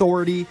with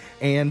authority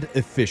and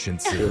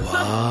efficiency.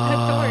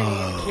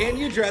 Can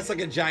you dress like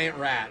a giant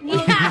rat? I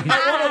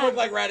want to look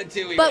like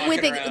Ratatouille. But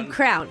with walking a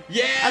crown.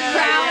 Yeah. A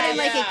crown and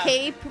like a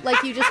cape,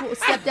 like you just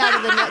stepped out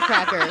of the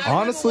Nutcracker.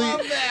 Honestly,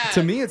 love that.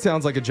 to me, it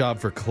sounds like a job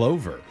for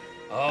Clover.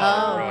 Oh,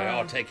 right.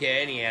 I'll take care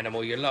of any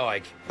animal you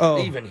like.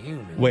 Oh. Even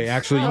humans. Wait,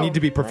 actually, you need to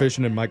be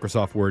proficient in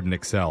Microsoft Word and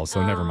Excel,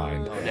 so never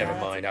mind. Oh, never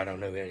mind. I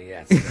don't know any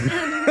of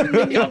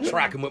that. I'll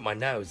track him with my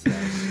nose, though.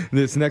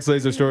 This next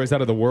laser story is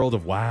out of the world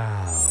of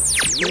wow.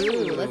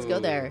 Ooh, let's go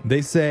there.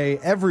 They say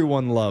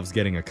everyone loves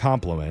getting a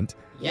compliment.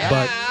 Yeah.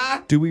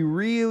 But do we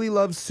really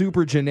love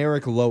super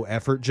generic low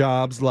effort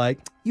jobs like,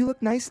 you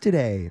look nice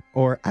today,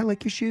 or I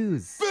like your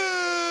shoes?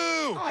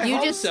 I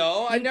hope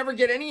so. I never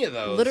get any of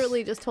those.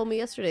 Literally just told me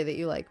yesterday that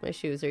you like my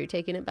shoes. Are you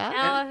taking it back? No,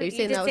 Are you you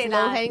saying did that was say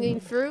that. low-hanging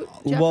fruit,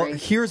 Jeffrey? Well,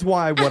 here's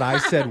why what I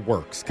said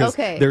works. Because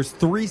there's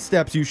 3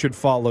 steps you should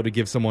follow to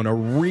give someone a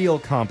real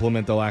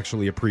compliment they'll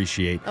actually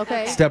appreciate.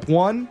 Okay. Step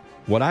 1,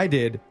 what I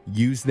did,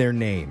 use their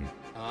name.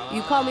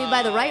 You called me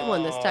by the right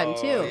one this time,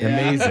 too.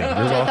 Amazing. You're Which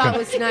I welcome. thought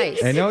was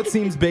nice. I know it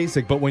seems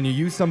basic, but when you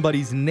use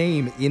somebody's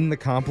name in the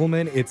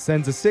compliment, it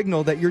sends a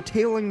signal that you're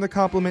tailoring the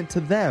compliment to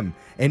them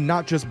and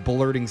not just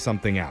blurting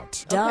something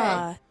out.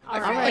 Duh. I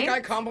feel like I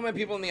compliment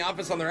people in the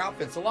office on their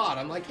outfits a lot.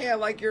 I'm like, hey, I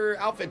like your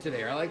outfit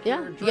today. Or I like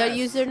your dress. You gotta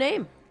use their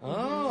name.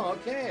 Oh,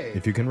 okay.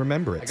 If you can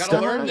remember it. I gotta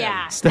learn that.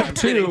 Yeah. Step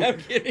 2, I'm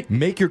kidding.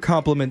 make your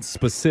compliment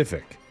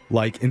specific.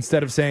 Like,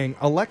 instead of saying,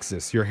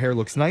 Alexis, your hair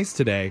looks nice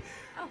today,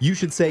 you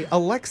should say,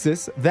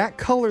 Alexis, that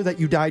color that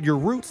you dyed your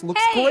roots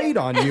looks great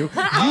on you.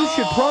 You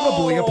should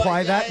probably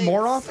apply that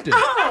more often.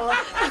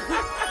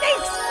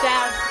 Thanks,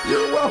 Steph.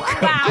 You're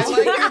welcome. Wow. I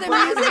like your The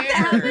brown music that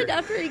hair. happened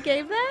after he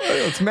gave that?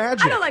 It's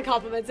magic. I don't like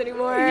compliments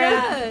anymore.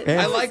 Yeah.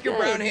 And I like your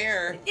brown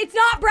hair. It's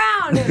not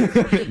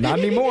brown. not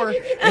anymore.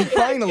 And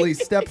finally,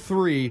 step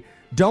 3,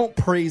 don't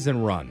praise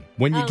and run.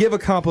 When you give a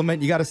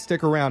compliment, you got to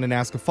stick around and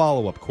ask a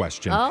follow-up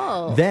question.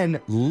 Oh. Then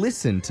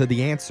listen to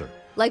the answer.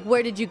 Like,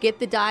 where did you get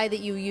the dye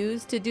that you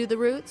used to do the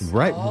roots?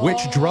 Right. Which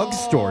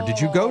drugstore did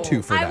you go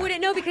to for that? I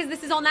wouldn't know because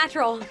this is all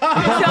natural.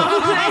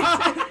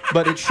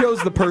 But it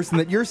shows the person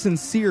that you're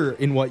sincere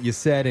in what you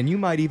said, and you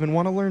might even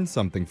want to learn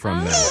something from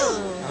them.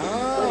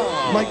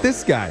 Oh. Like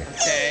this guy.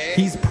 Okay.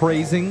 He's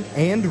praising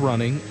and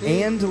running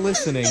and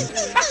listening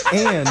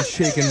and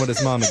shaking what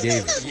his mama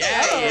gave him. Yeah,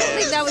 I yeah.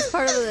 think that was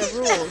part of the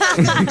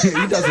rules.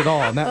 He does it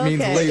all, and that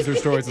means Okay. Laser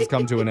Stories has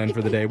come to an end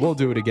for the day. We'll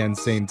do it again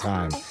same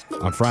time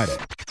on Friday.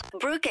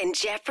 Brooke and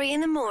Jeffrey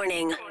in the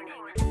morning.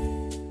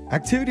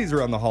 Activities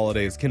around the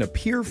holidays can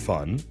appear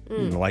fun,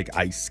 like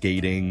ice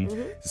skating,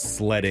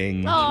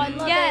 sledding, Oh, I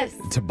love Yes.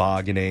 it.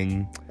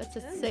 tobogganing. That's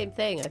the same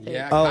thing, I think.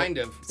 Yeah, Oh, kind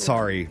of.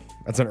 Sorry,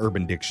 that's an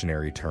Urban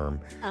Dictionary term.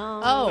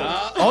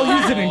 Oh.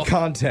 I'll use it in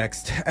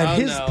context. At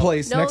his no.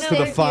 place No, next to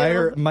the thank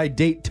fire, you. my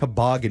date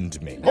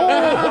tobogganed me.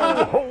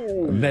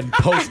 And then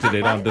posted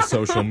it onto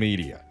social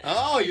media.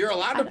 Oh, you're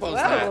allowed to post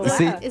that.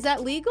 See, Is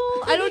that legal?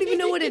 I don't even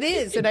know what it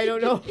is, and I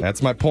don't know.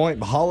 that's my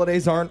point.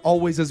 Holidays aren't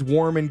always as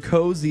warm and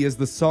cozy as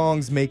the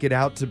songs make it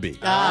out to be.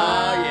 Oh,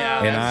 yeah,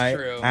 And that's I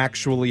true.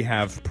 actually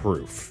have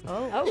proof.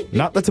 Oh.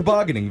 Not the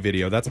tobogganing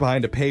video, that's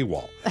behind a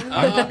paywall.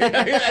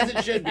 As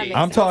it should be.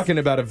 I'm talking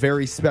about a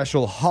very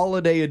special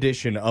holiday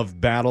edition of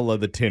Battle of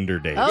the Tinder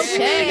Dates.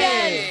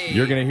 Okay.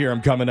 You're going to hear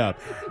them coming up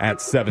at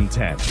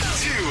 7:10.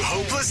 2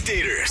 hopeless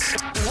daters.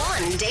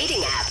 One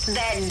dating app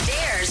that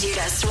dares you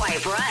to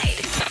swipe right.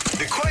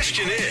 The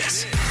question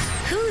is,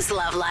 Whose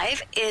love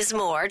life is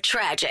more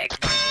tragic?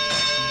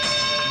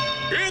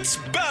 it's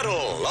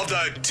Battle of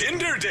the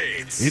Tinder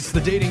Dates. It's the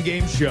dating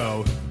game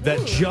show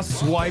that just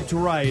swiped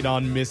right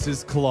on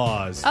Mrs.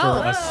 Claus for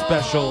Oh. a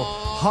special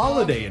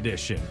holiday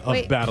edition of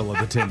Wait. Battle of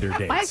the Tinder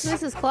Why is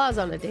Dates. Mrs. Claus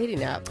on a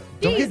dating app?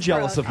 Don't get Jeez,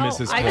 jealous Brooke. of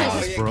Mrs. I know.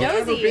 Claus, yeah, bro. get out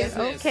of her Nosy.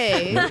 business.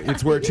 Okay.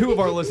 It's where 2 of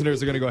our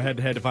listeners are going to go head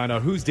to head to find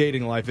out whose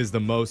dating life is the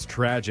most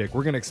tragic.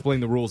 We're going to explain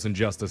the rules in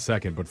just a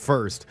second, but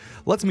first,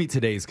 let's meet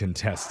today's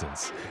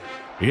contestants.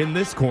 In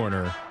this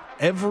corner,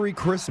 every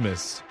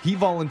Christmas, he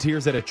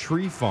volunteers at a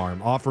tree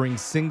farm offering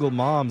single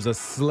moms a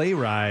sleigh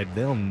ride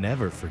they'll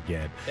never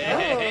forget.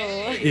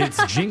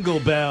 It's Jingle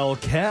Bell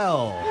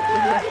Kel.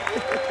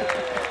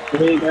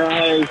 Hey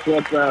guys,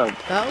 what's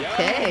up?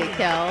 Okay,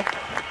 Kel.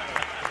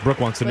 Brooke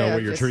wants to know Well,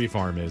 where your just- tree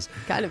farm is.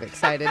 Kind of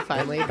excited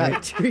finally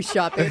about tree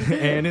shopping.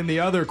 And in the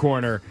other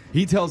corner,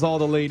 he tells all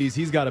the ladies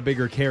he's got a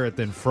bigger carrot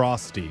than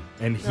Frosty,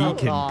 and he Oh,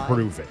 can God.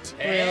 prove it.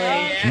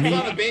 Hey, it's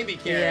not a baby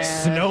carrot.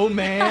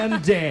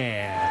 Snowman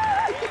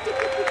Dan.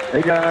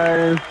 Hey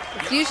guys.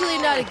 It's usually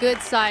not a good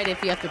sign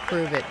if you have to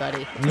prove it,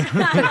 buddy.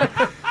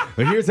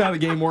 But here's how the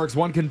game works.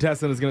 One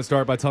contestant is going to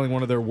start by telling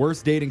one of their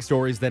worst dating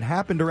stories that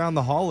happened around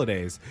the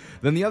holidays.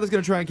 Then the other's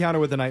going to try and counter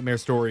with a nightmare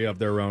story of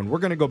their own. We're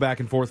going to go back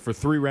and forth for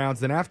 3 rounds.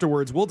 Then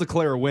afterwards, we'll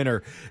declare a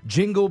winner.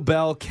 Jingle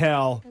Bell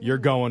Kel, you're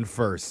going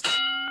first.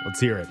 Let's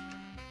hear it.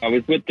 I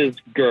was with this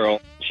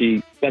girl.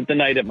 She spent the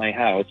night at my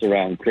house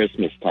around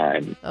Christmas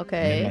time.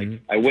 Okay.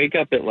 I wake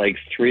up at like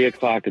 3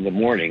 o'clock in the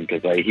morning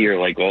because I hear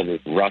like all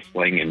this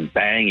rustling and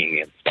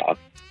banging and stuff.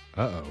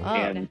 Uh-oh. Oh,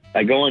 And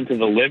I go into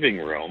the living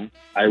room.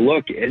 I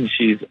look, and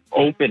she's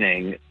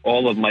opening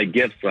all of my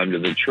gifts under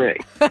the tree.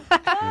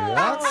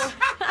 What?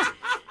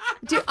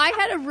 Dude, I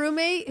had a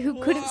roommate who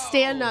couldn't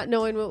stand not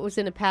knowing what was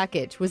in a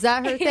package. Was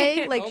that her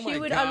thing? Like, Oh she my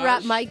would gosh.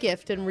 unwrap my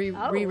gift and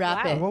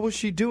rewrap wow. it. What was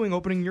she doing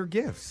opening your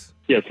gifts?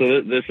 Yeah,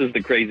 so this is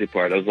the crazy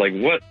part. I was like,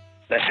 what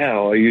the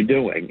hell are you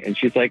doing? And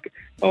she's like,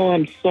 oh,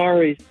 I'm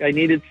sorry. I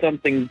needed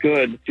something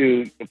good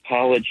to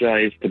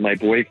apologize to my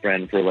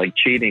boyfriend for, like,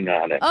 cheating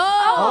on it.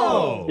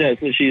 Oh. Yeah,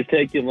 so she's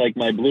taking, like,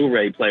 my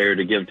Blu-ray player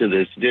to give to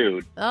this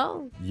dude.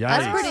 Oh. Yikes.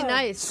 That's pretty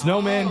nice.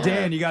 Snowman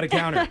Dan, you got to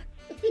counter.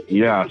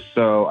 Yeah,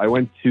 so I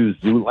went to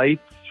Zoo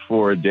Lights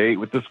for a date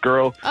with this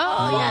girl.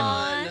 Oh,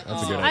 yeah.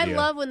 That's a good I idea.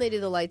 love when they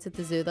do the lights at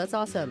the zoo. That's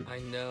awesome. I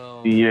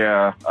know.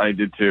 Yeah, I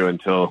did too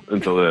until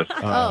this.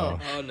 Oh.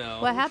 Oh,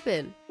 no. What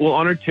happened? Well,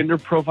 on her Tinder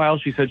profile,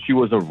 she said she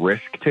was a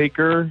risk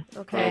taker.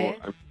 Okay.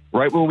 So,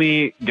 right when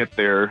we get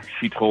there,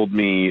 she told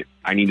me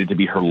I needed to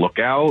be her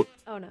lookout,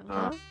 Oh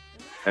no.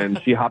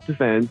 and she hopped the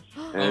fence,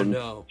 and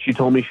no. she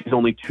told me she's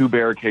only 2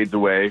 barricades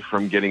away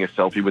from getting a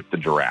selfie with the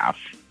giraffe.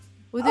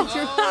 With a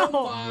giraffe.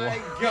 Oh, my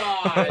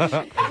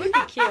gosh. It would be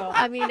cute.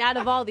 I mean, out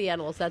of all the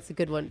animals, that's a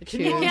good one to Can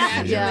choose. you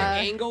imagine the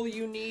angle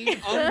you need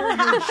under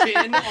your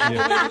chin all the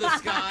way to the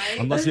sky?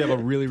 Unless you have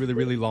a really, really,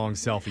 really long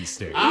selfie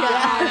stick.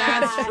 Ah,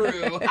 that's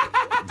true.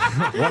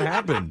 What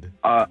happened?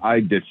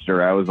 I ditched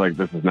her. I was like,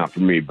 this is not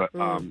for me. But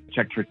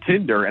checked her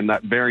Tinder, and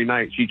that very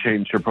night, she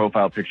changed her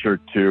profile picture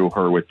to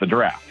her with the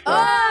giraffe. So,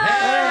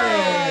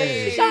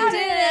 Hey! She did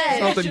it.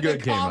 Something Mission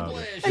good came out of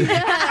it.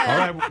 accomplished. All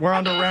right, we're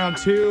on to round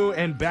 2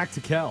 and back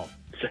to Kel.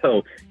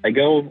 So I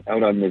go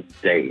out on this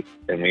date,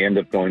 and we end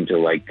up going to,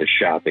 like, the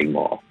shopping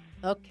mall.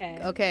 Okay.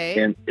 Okay.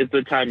 And it's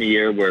the time of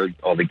year where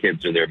all the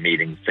kids are there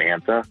meeting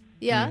Santa.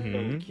 Yeah.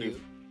 Mm-hmm.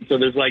 Cute. So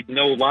there's, like,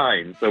 no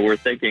line. So we're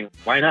thinking,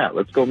 why not?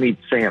 Let's go meet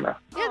Santa.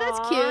 Yeah, that's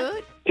Aw.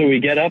 cute. So we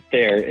get up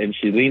there, and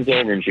she leans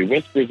over, and she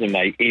whispers in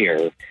my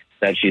ear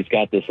that she's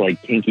got this,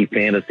 like, kinky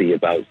fantasy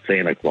about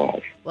Santa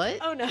Claus. What?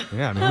 Oh no.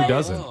 Yeah, I mean, who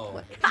doesn't? Oh.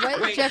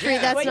 What? Wait, Jeffrey,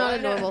 yeah, that's wait, not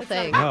a no, normal that's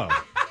thing. No.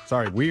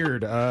 Sorry,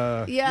 weird.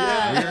 Yeah.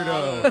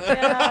 Weirdo.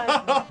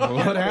 Yeah.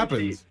 What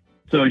happens?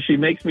 So she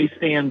makes me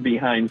stand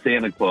behind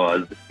Santa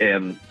Claus,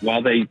 and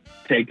while they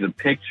take the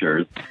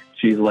pictures,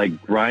 she's,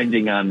 like,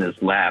 grinding on this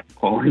lap,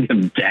 calling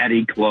him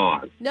Daddy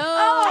Claus. No.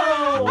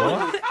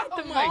 What?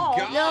 Oh, my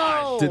gosh.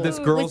 No. Did this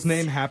girl's What's-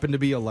 name happen to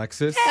be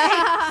Alexis?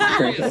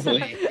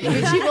 Seriously. I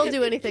mean, she will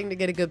do anything to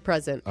get a good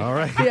present. All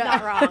right.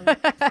 Not wrong.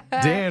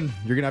 Dan,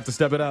 you're going to have to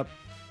step it up.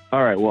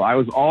 all right, well, I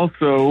was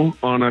also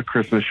on a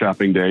Christmas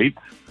shopping date,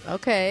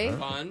 Okay.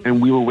 Fun.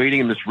 and we were waiting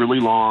in this really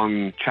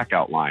long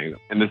checkout line.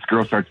 And this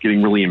girl starts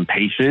getting really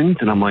impatient,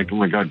 and I'm like, oh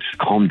my God, just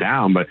calm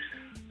down. But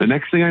the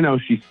next thing I know,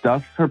 she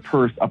stuffs her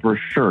purse up her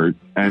shirt,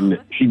 and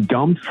she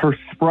dumps her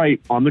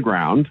Sprite on the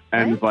ground,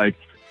 and is like,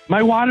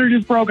 my water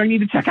just broke. I need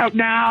to check out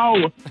now.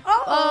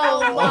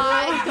 Oh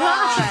my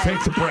God.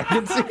 Faked a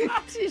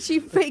pregnancy. She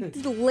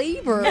faked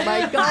labor.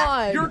 My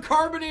God. Your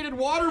carbonated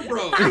water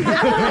broke.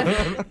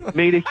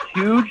 Made a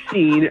huge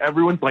scene.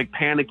 Everyone's like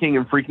panicking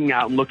and freaking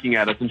out and looking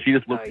at us, and she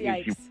just looks at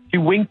me. yikes. She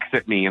winks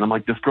at me, and I'm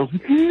like, this girl's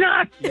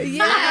nuts.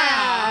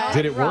 Yeah.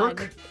 Did it Run.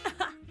 work?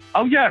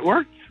 Oh, yeah, it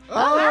worked.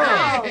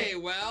 Oh. Hey,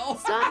 well,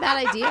 It's not a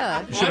bad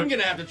idea. I'm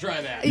going to have to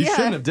try that. You Yeah.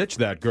 shouldn't have ditched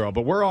that girl,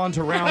 but we're on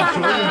to round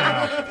 3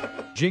 now.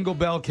 Jingle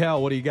Bell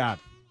Kel, what do you got?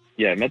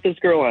 Yeah, I met this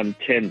girl on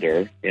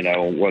Tinder. You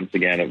know, once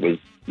again, it was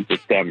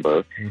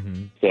December.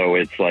 So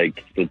it's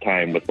like the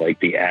time with, like,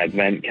 the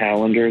advent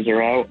calendars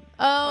are out.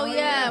 Oh,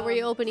 yeah. Where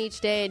you open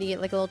each day and you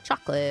get like a little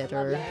chocolate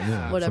or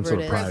whatever some sort it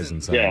of is. prize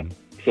inside. Yeah.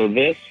 So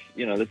this,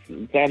 you know, this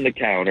it's on the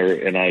counter,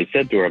 and I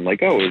said to her, I'm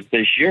like, oh, is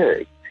this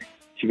yours?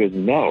 She goes,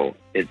 no,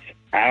 it's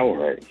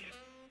ours.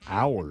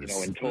 Hours. You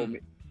know, and told me,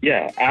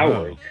 yeah,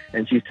 ours.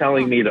 And she's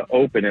telling me to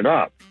open it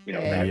up. You know,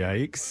 Okay.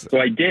 Yikes. so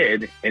I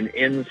did, and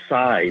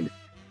inside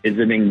is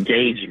an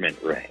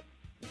engagement ring.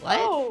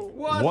 What?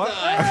 What, What? the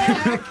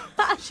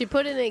heck? She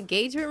put an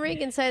engagement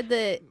ring inside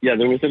the. Yeah,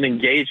 there was an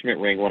engagement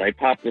ring. When I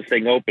popped the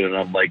thing open, and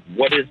I'm like,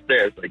 what is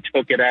this? I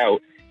took it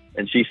out,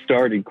 and she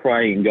started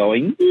crying,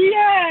 going,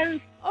 yes!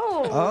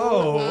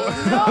 Oh.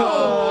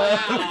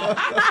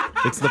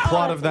 It's the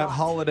plot of that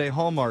holiday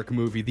Hallmark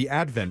movie, The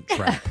Advent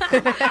Trap.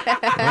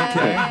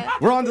 Okay.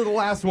 We're on to the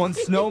last one.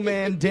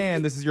 Snowman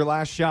Dan, this is your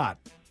last shot.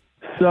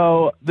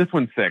 So this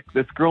one's sick.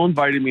 This girl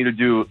invited me to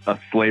do a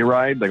sleigh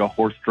ride, like a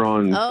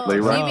horse-drawn Oh, sleigh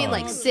so ride. you mean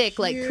like sick,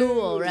 like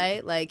cool,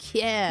 right? Like,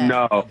 yeah.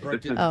 No.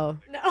 This is, Oh.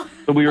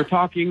 so we were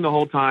talking the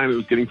whole time. It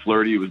was getting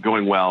flirty. It was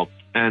going well.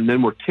 And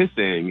then we're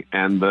kissing,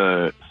 and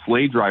the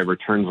sleigh driver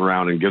turns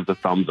around and gives a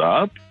thumbs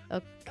up.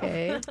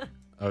 Okay.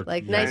 Okay.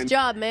 Like, nice And-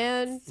 job,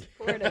 man.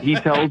 He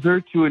tells her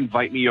to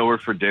invite me over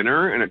for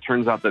dinner, and it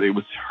turns out that it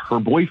was her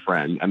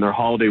boyfriend, and their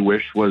holiday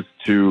wish was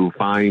to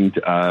find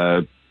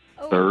a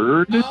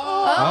third.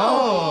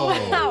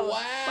 Oh.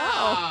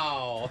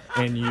 Wow.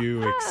 And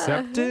you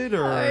accepted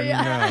or Oh,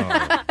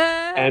 yeah. no?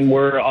 and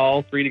we're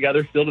all three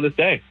together still to this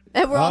day.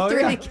 And we're all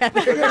three yeah.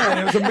 together.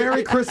 Yeah, it was a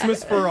Merry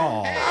Christmas for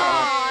all.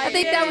 I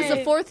think that was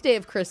the fourth day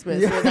of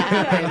Christmas where that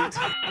happened.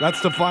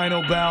 That's the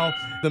final bell.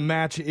 The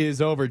match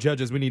is over.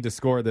 Judges, we need to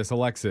score this.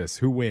 Alexis,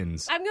 who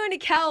wins? I'm going to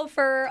Kel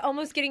for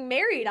almost getting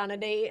married on a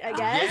date, I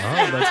guess.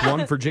 Oh, that's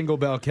one for Jingle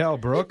Bell Kel.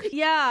 Brooke?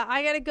 Yeah,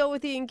 I got to go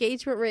with the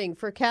engagement ring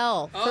for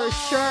Kel, for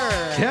sure.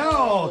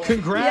 Kel,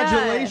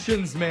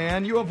 congratulations,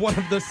 man. You have one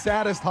of the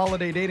saddest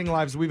holiday dating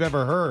lives we've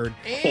ever heard.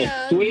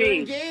 And you're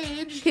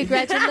engaged.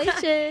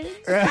 Congratulations.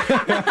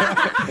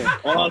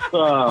 Awesome.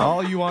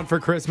 All you want for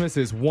Christmas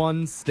is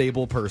one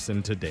stable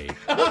person to date.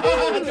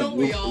 Don't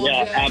we all?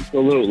 Yeah, Jack?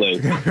 absolutely.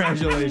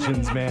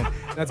 Congratulations, man.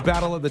 That's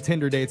Battle of the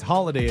Tinder Dates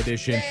Holiday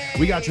Edition.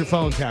 We got your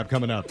phone tap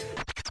coming up.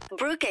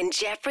 Brooke and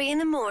Jeffrey in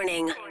the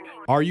morning.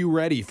 Are you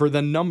ready for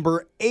the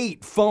number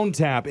 8 phone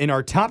tap in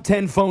our top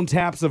 10 phone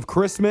taps of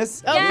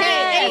Christmas?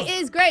 Okay,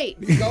 8 is great.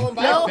 Going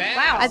by No,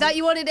 fast. I thought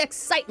you wanted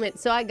excitement,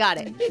 so I got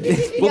it.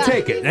 We'll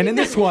take it. And in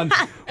this one,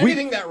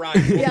 Anything that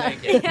rhymes, we'll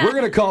take it. we're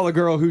going to call a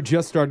girl who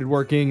just started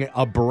working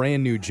a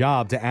brand new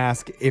job to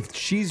ask if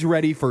she's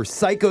ready for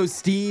Psycho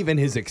Steve and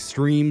his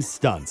extreme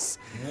stunts.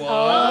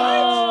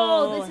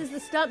 Oh, this is the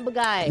stunt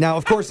guy. Now,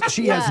 of course,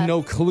 she has Yeah.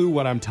 no clue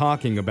what I'm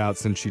talking about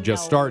since she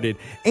just started,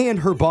 and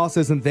her boss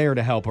isn't there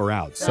to help her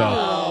out. So,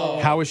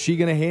 how is she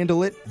going to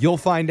handle it? You'll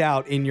find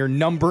out in your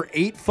number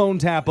 8 phone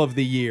tap of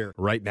the year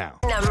right now.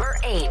 Number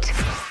 8.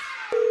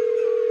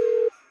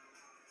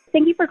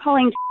 Thank you for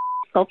calling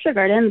Sculpture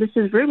Garden. This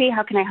is Ruby.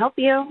 How can I help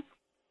you?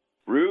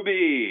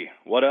 Ruby,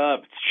 what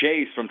up? It's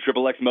Chase from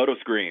Triple X Moto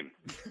Scream.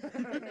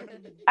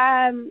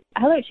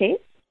 Hello,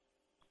 Chase.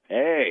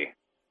 Hey,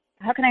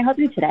 How can I help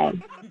you today?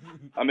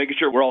 I'm making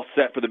sure we're all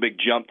set for the big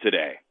jump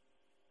today.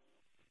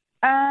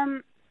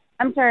 I'm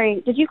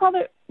sorry. Did you call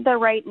the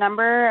right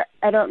number?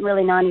 I don't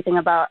really know anything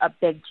about a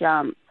big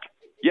jump.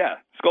 Yeah,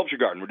 Sculpture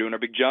Garden, we're doing our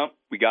big jump.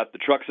 We got the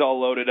trucks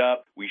all loaded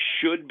up. We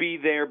should be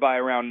there by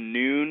around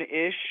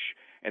noon-ish,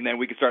 and then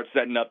we can start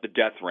setting up the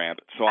death ramp.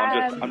 So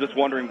I'm just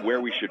wondering where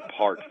we should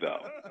park, though.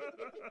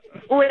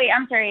 Wait,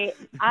 I'm sorry.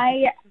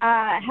 I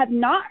have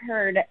not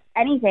heard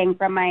anything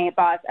from my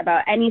boss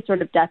about any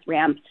sort of death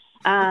ramp.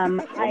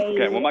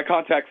 Okay, well, my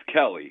contact's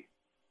Kelly.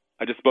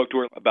 I just spoke to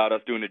her about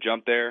us doing a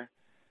jump there.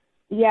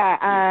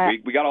 Yeah.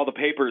 We got all the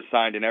papers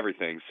signed and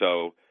everything,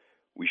 so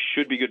we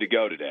should be good to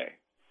go today.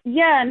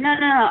 Yeah, no.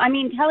 I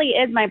mean, Kelly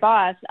is my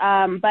boss,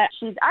 but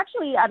she's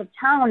actually out of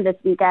town this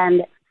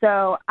weekend,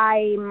 so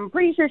I'm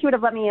pretty sure she would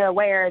have let me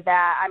aware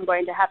that I'm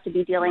going to have to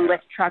be dealing with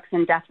trucks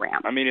and death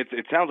ramps. I mean,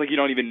 it sounds like you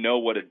don't even know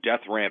what a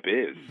death ramp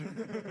is.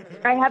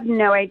 I have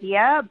no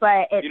idea,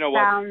 but it You know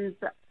what? sounds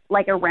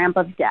like a ramp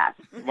of death.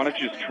 Why don't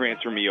you just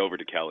transfer me over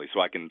to Kelly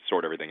so I can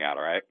sort everything out,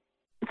 all right?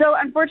 So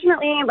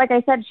unfortunately, like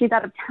I said, she's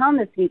out of town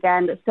this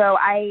weekend, so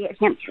I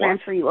can't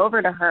transfer you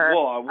over to her.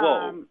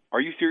 Whoa.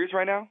 Are you serious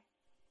right now?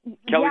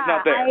 Kelly's yeah,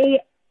 not there.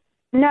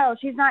 No,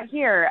 she's not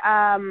here.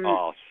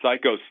 Oh,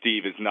 Psycho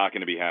Steve is not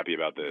going to be happy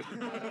about this.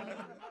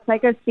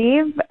 Psycho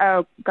Steve?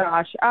 Oh,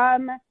 gosh.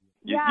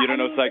 You don't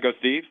know Psycho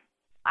Steve?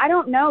 I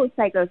don't know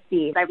Psycho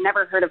Steve. I've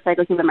never heard of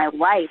Psycho Steve in my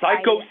life.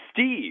 Psycho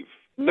Steve!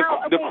 No,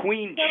 the okay,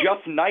 Queen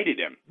just knighted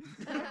him.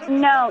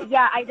 No,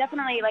 yeah, I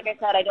definitely, like I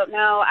said, I don't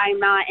know. I'm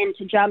not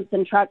into jumps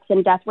and trucks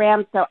and death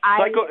ramps, so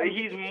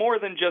He's more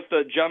than just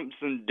a jumps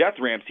and death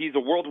ramps. He's a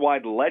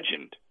worldwide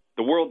legend.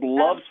 The world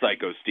loves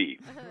Psycho Steve.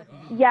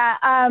 Yeah,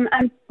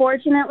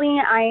 unfortunately,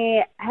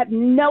 I have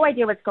no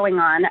idea what's going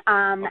on.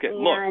 Okay,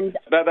 look,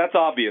 that's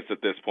obvious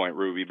at this point,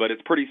 Ruby, but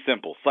it's pretty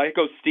simple.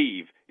 Psycho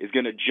Steve is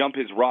going to jump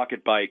his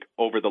rocket bike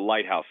over the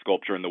lighthouse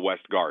sculpture in the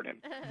West Garden.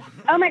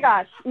 Oh, my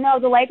gosh. No,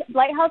 the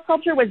lighthouse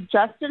sculpture was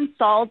just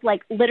installed,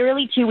 like,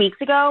 literally 2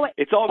 weeks ago.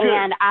 It's all good.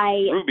 And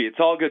Ruby, it's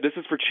all good. This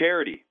is for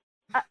charity.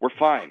 We're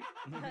fine.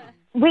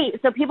 Wait,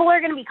 so people are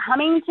going to be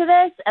coming to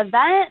this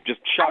event? Just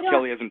shocked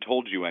Kelly hasn't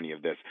told you any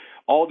of this.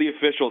 All the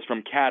officials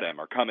from CADM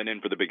are coming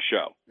in for the big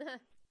show.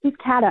 Who's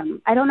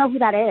CADM? I don't know who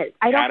that is.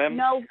 I don't CADM?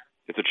 know.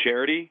 It's a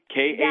charity.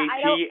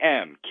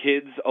 KATM,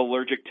 Kids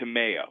Allergic to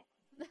Mayo.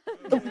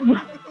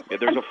 Yeah,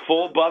 there's a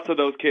full bus of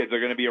those kids. They're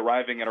going to be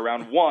arriving at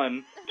around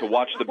 1 to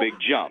watch the big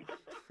jump.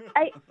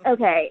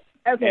 Okay.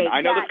 And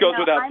I know this goes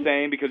without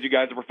saying because you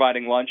guys are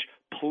providing lunch.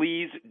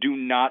 Please do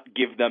not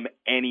give them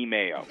any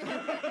mayo.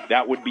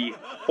 That would be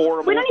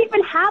horrible. We don't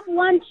even have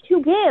lunch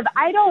to give.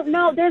 I don't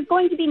know. There's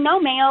going to be no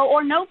mayo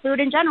or no food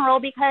in general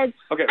because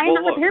I'm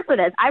not prepared for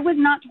this. I was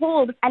not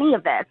told any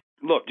of this.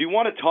 Look, do you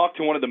want to talk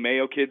to one of the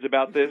Mayo kids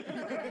about this?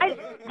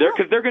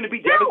 Because they're going to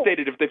be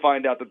devastated if they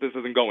find out that this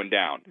isn't going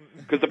down.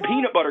 Because the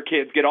peanut butter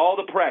kids get all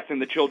the press in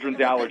the children's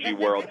allergy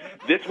world.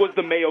 This was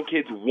the Mayo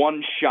kids'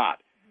 one shot.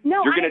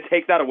 No, You're going to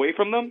take that away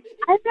from them?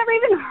 I've never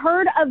even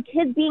heard of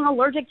kids being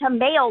allergic to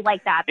mayo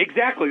like that.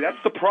 Exactly.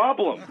 That's the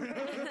problem.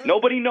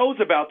 Nobody knows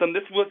about them.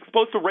 This was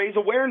supposed to raise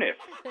awareness.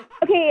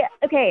 Okay.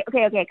 Rick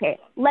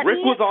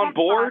was on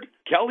board.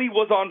 Kelly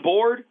was on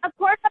board. Of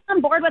course I'm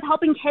on board with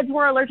helping kids who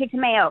are allergic to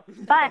mayo,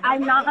 but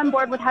I'm not on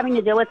board with having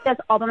to deal with this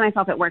all by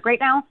myself at work right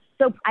now.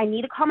 So I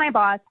need to call my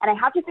boss, and I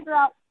have to figure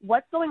out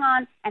what's going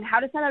on and how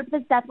to set up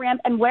this death ramp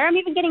and where I'm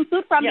even getting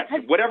food from. Yes,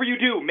 whatever you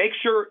do, make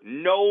sure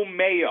no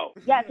mayo.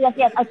 Yes,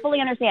 I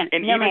fully understand.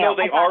 And no even mayo.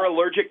 though they are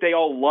allergic, they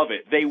all love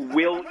it. They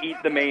will eat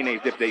the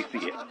mayonnaise if they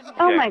see it. Okay?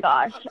 Oh, my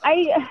gosh.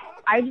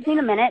 I just need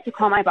a minute to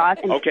call my boss.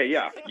 And Okay,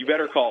 yeah, you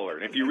better call her.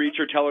 And if you reach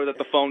her, tell her that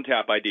the phone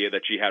tap idea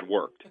that she had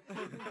worked.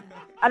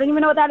 I don't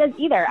even know what that is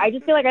either. I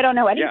just feel like I don't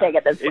know anything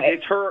at this point.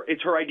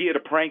 It's her idea to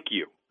prank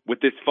you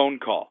with this phone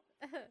call.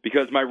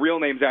 Because my real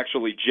name's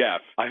actually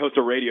Jeff. I host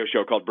a radio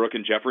show called Brooke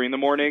and Jeffrey in the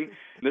Morning.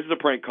 This is a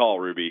prank call,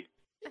 Ruby.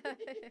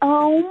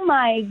 Oh,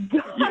 my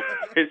God.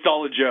 It's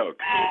all a joke.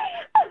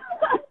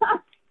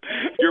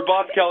 Your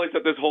boss, Kelly,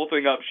 set this whole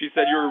thing up. She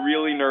said you were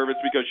really nervous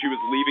because she was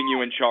leaving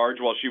you in charge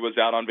while she was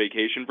out on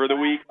vacation for the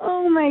week.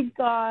 Oh, my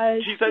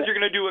gosh. She says you're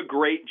going to do a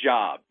great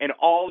job, and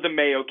all the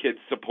Mayo kids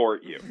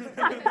support you.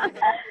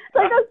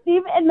 Like a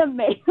Steve and the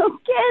Mayo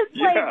kids?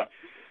 Yeah.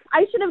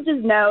 I should have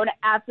just known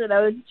after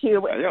those two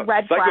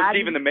red Psycho flags.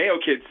 Steve and the Mayo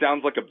Kids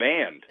sounds like a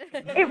band.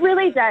 It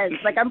really does.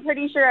 Like, I'm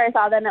pretty sure I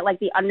saw them at, like,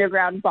 the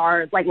underground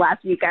bars, like,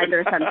 last weekend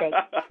or something.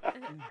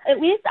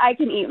 At least I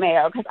can eat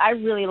mayo, because I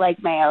really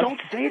like mayo.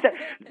 Don't say that.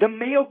 The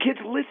Mayo Kids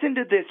listen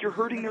to this. You're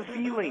hurting their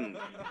feelings.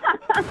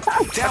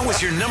 That was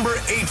your number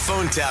 8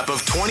 phone tap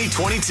of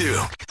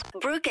 2022.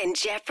 Brooke and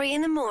Jeffrey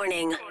in the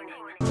morning.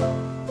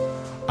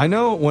 I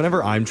know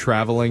whenever I'm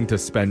traveling to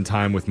spend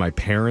time with my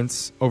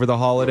parents over the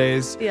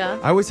holidays, Yeah.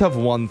 I always have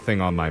one thing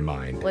on my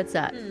mind. What's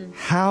that?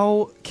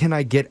 How can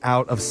I get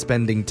out of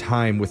spending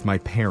time with my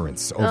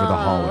parents over the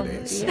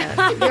holidays?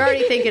 Yeah. You're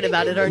already thinking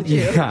about it, aren't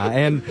you? Yeah,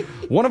 and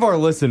one of our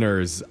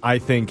listeners, I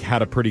think,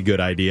 had a pretty good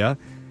idea.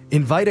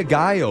 Invite a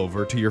guy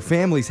over to your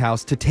family's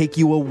house to take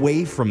you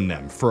away from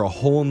them for a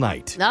whole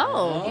night.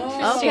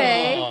 Oh,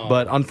 okay.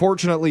 But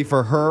unfortunately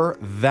for her,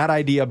 that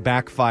idea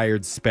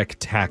backfired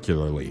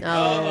spectacularly.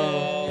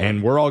 Oh.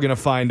 And we're all going to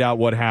find out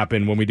what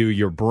happened when we do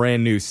your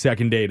brand new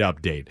second date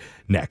update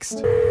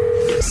next.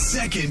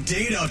 Second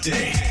date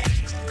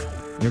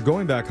update.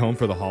 Going back home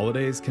for the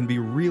holidays can be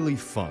really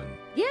fun.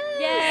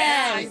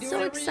 Yeah,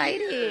 so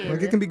exciting.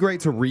 Like, it can be great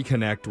to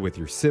reconnect with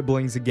your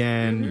siblings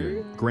again,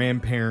 your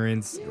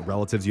grandparents, your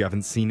relatives you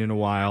haven't seen in a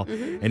while.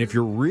 And if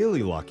you're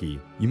really lucky,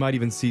 you might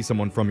even see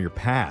someone from your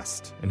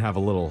past and have a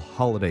little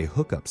holiday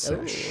hookup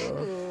sesh.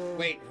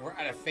 Wait, we're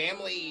at a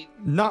family.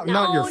 Not your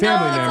family it's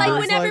members. like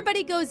when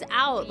everybody goes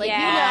out. Like,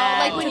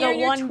 like when to you're the in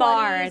your one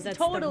bar. 20s, That's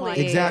totally.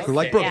 Exactly.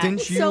 Like, Brooke, Yeah.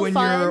 didn't you So and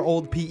fun. your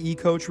old PE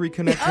coach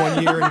reconnect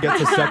one year and get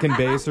to second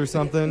base or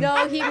something?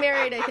 No, he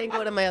married, I think,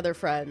 one of my other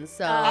friends.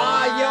 So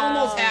You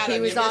almost had he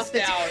him. was You off the,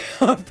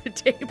 missed out. off the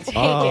table.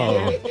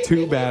 Oh,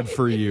 too bad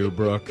for you,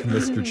 Brooke,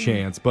 Mr.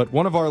 Chance. But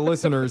one of our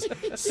listeners,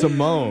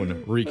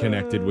 Simone,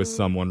 reconnected with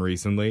someone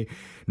recently.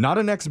 Not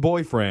an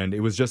ex-boyfriend. It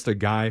was just a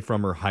guy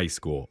from her high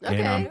school.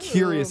 And I'm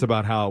curious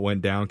about how it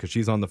went down because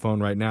she's on the phone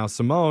right now.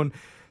 Simone,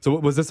 so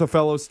was this a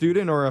fellow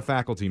student or a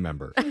faculty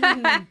member?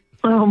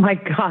 Oh, my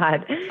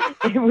God.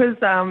 It was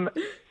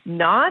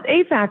not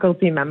a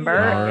faculty member.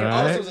 All right.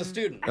 Also was a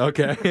student.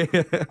 Okay.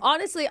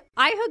 Honestly,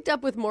 I hooked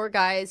up with more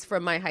guys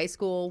from my high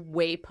school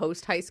way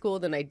post high school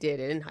than I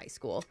did in high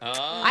school.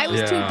 I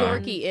was too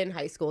dorky in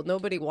high school.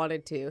 Nobody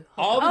wanted to.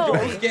 All the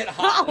girls get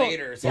hot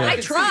later. So I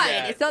can see tried.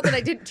 that. It's not that I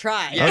didn't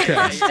try. Okay.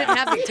 I just didn't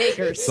have any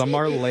takers. Some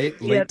are late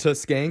to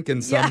skank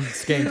and some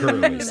skank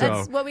early. So.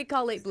 That's what we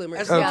call late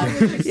bloomers. As long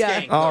as you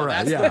Yeah. skank, All though,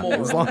 right, that's yeah, the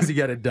moral. as long as you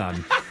get it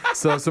done.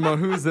 So, Simone,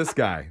 who's this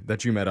guy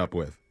that you met up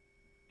with?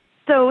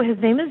 So his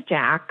name is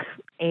Jack,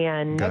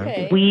 and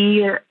Okay.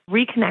 we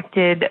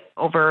reconnected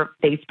over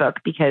Facebook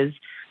because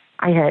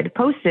I had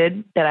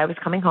posted that I was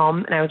coming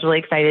home, and I was really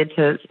excited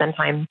to spend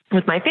time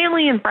with my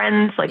family and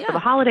friends, like for the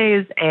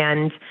holidays,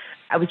 and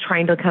I was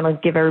trying to kind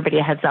of give everybody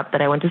a heads up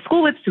that I went to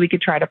school with so we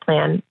could try to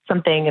plan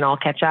something and all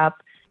catch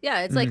up.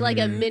 Yeah, it's like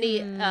a mini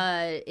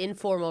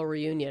informal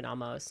reunion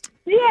almost.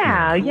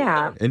 Yeah,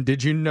 yeah. And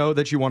did you know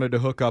that you wanted to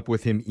hook up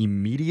with him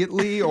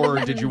immediately, or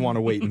did you want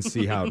to wait and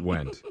see how it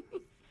went?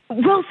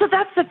 Well, so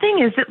that's the thing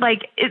is that,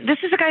 this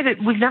is a guy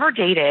that we've never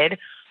dated.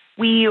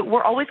 We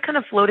were always kind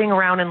of floating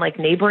around in,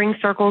 neighboring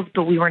circles,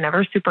 but we were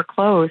never super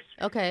close.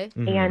 Okay.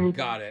 And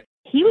Got it.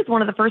 he was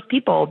one of the first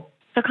people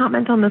to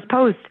comment on this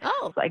post.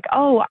 Oh. Like,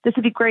 oh, this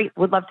would be great.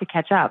 Would love to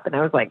catch up. And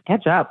I was like,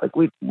 catch up?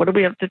 What do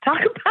we have to talk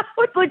about?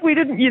 We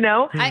didn't,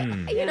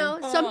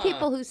 Some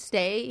people who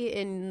stay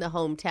in the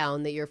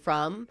hometown that you're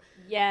from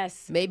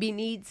maybe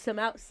need some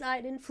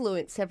outside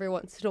influence every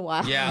once in a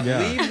while. Yeah,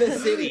 leave the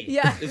city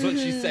is what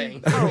she's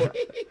saying.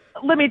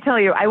 Let me tell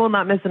you, I will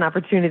not miss an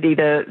opportunity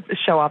to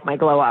show off my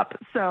glow up.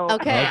 So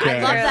Okay,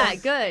 I love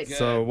that. Good.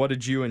 So what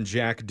did you and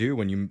Jack do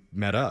when you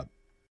met up?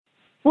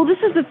 Well, this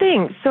is the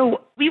thing. So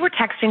we were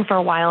texting for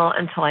a while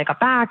until I got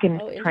back and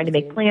trying to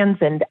make plans.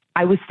 And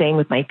I was staying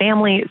with my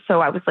family.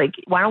 So I was like,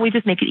 why don't we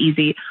just make it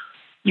easy?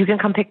 You can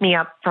come pick me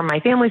up from my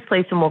family's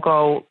place and we'll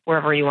go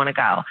wherever you want to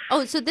go.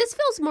 Oh, so this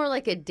feels more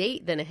like a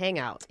date than a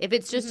hangout. If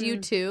it's just you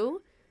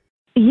two.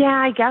 Yeah,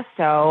 I guess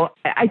so.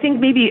 I think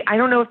maybe, I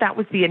don't know if that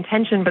was the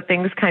intention, but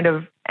things kind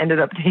of ended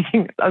up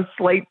taking a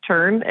slight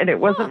turn and it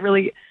wasn't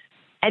really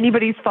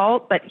anybody's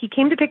fault. But he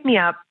came to pick me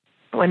up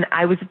when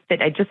I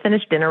just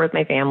finished dinner with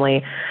my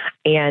family,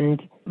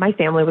 and my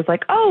family was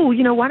like, oh,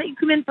 why don't you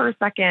come in for a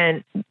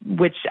second?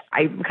 Which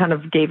I kind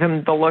of gave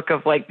him the look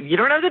of like, you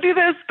don't have to do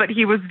this. But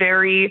he was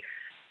very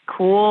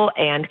cool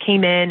and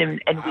came in,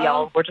 and we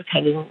all were just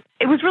hanging.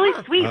 It was really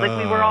sweet. Like,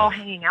 we were all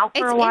hanging out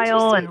for a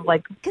while, and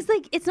like, because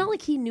like it's not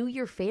like he knew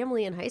your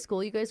family in high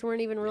school. You guys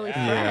weren't even really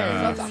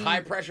friends. It's a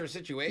high pressure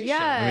situation.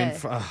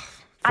 Yeah.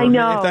 I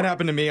know. If that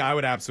happened to me, I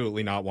would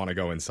absolutely not want to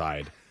go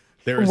inside.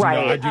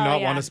 I do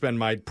not want to spend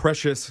my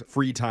precious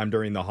free time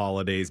during the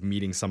holidays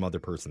meeting some other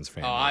person's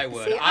family. Oh, I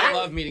would. I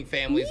love meeting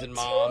families and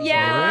moms.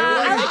 Yeah,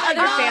 Really? I like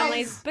other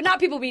families, but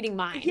not people meeting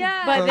mine.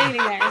 Yeah. But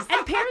meeting theirs.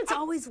 And parents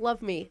always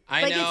love me.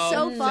 I like, know. it's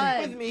so Same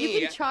fun. with me. You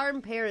can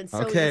charm parents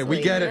so Okay, we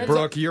easily. get it,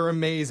 Brooke. You're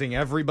amazing.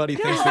 Everybody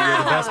thinks that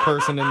you're the best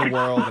person in the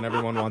world, and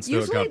everyone wants to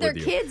hook Usually up their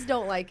with you. kids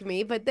don't like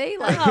me, but they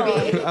like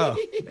me. Oh,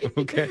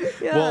 okay.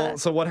 Yeah. Well,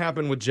 so what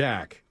happened with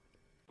Jack?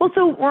 well,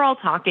 so we're all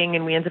talking,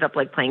 and we ended up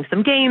like playing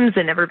some games,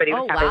 and everybody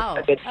was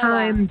having a good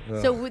time.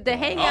 So with the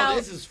hangout. Oh,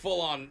 this is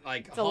full on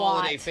like a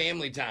holiday lot.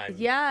 family time.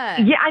 Yeah.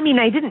 Yeah, I mean,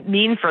 I didn't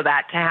mean for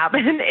that to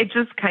happen. It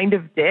just kind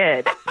of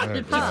did.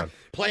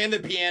 Playing the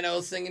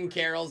piano, singing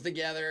carols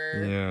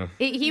together.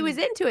 Yeah. He was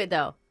into it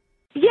though.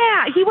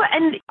 Yeah, he was.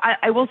 And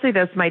I will say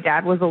this, my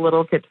dad was a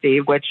little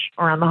tipsy, which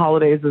around the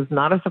holidays is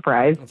not a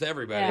surprise. That's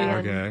everybody. Yeah.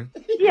 Okay.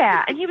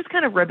 Yeah, and he was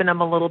kind of ribbing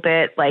him a little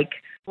bit, like,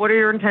 what are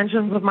your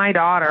intentions with my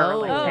daughter?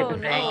 like, type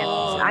of thing. And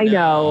no. I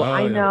know, Oh,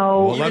 I yeah.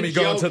 know. Well, let me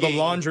go into the joking.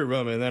 laundry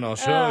room, and then I'll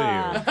show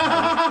you.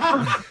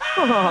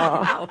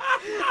 Oh.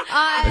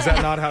 Is that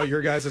not how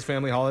your guys'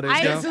 family holidays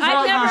go? This is I've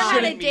why never you had a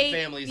shouldn't meet date.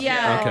 families.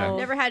 Yeah. Okay.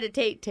 Never had a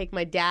date take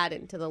my dad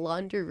into the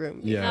laundry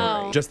room.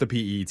 Yeah, Oh. just the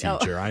PE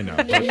teacher, I know.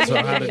 So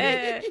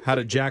how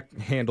did Jack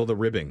handle the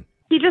ribbing?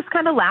 He just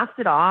kind of laughed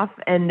it off,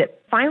 and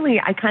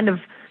finally I kind of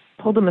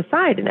pulled him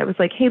aside, and I was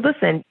like, hey,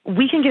 listen,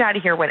 we can get out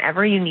of here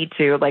whenever you need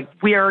to. Like,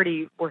 we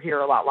already were here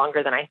a lot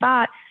longer than I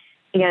thought.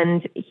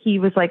 And he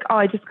was like, oh,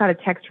 I just got a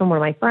text from one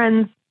of my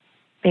friends,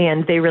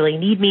 and they really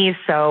need me,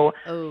 so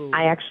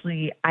I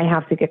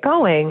have to get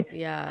going.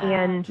 Yeah.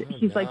 And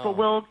he's like, but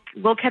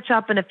we'll catch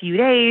up in a few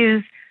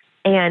days.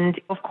 And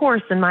of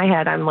course, in my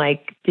head, I'm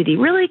like, did he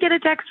really get a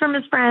text from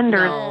his friend?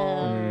 Or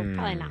No,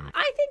 probably not.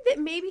 I think that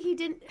maybe he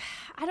didn't.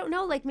 I don't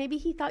know. Like maybe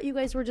he thought you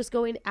guys were just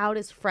going out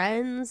as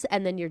friends,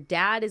 and then your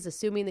dad is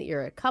assuming that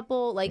you're a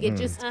couple. Like it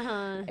just,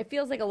 it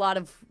feels like a lot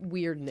of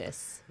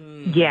weirdness.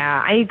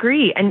 Yeah, I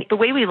agree. And the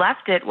way we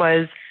left it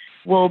was,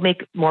 we'll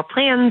make more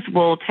plans,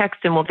 we'll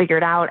text, and we'll figure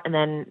it out. And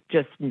then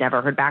just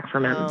never heard back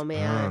from him. Oh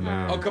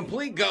man. Oh,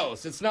 complete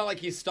ghost. It's not like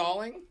he's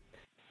stalling.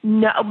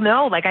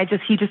 No, like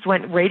he just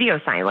went radio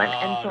silent,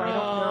 and so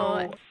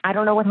I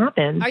don't know what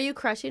happened. Are you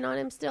crushing on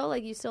him still?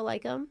 Like you still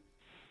like him?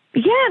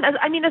 Yeah,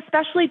 I mean,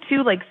 especially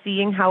too, like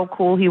seeing how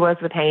cool he was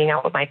with hanging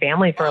out with my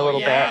family for a little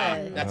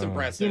bit. That's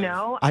impressive. You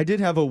know, I did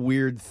have a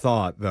weird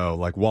thought though,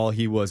 like while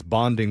he was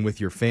bonding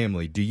with your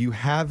family, do you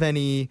have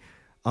any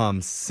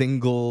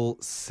single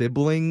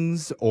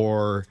siblings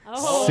or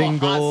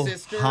single hot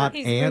sister? hot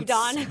He's moved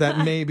aunts on. that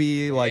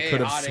maybe like Hey, could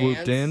have hot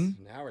swooped ants. in?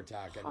 Now we're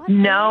talking.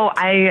 no,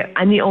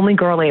 I'm the only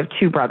girl. I have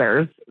two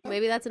brothers.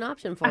 Maybe that's an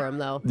option for him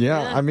though.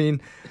 Yeah, I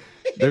mean,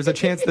 there's a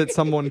chance that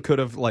someone could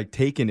have like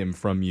taken him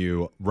from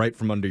you right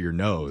from under your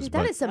nose. Dude,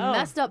 that is some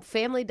messed up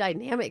family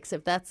dynamics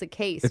if that's the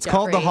case. It's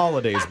called the Jeffrey.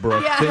 holidays,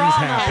 Brooke. Yeah. Things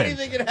happen.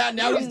 Anything can happen.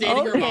 Now he's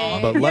dating her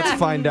mom. But let's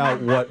find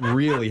out what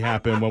really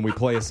happened when we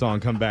play a song,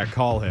 come back,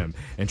 call him,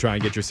 and try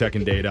and get your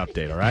second date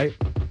update, all right?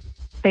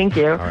 Thank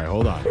you. All right,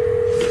 hold on.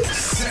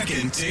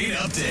 Second date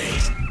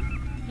update.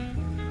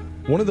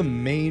 One of the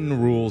main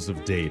rules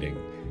of dating,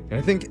 and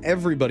I think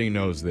everybody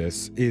knows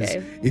this, is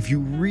if you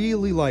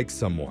really like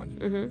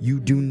someone, you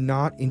do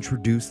not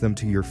introduce them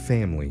to your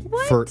family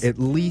for at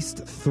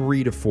least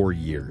 3 to 4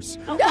 years.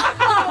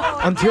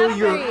 Until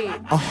you're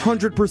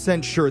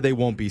 100% sure they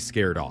won't be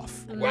scared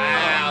off. Wow.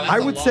 That's I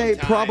a would long say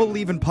time.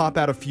 probably even pop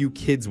out a few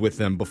kids with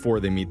them before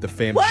they meet the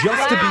family,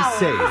 just to be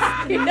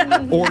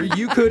safe. Or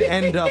you could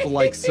end up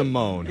like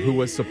Simone, who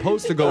was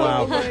supposed to go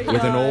out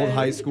with an old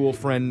high school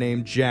friend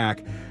named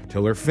Jack,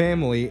 till her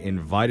family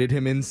invited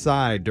him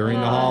inside during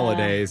the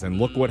holidays, and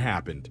look what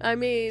happened. I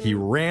mean, He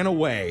ran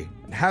away,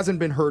 hasn't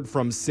been heard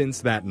from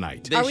since that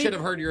night. They should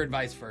have heard your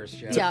advice first,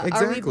 Jeff. yeah. Are we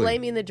Exactly.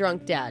 blaming the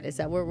drunk dad? Is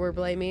that what we're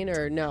blaming,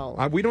 or no?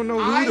 We don't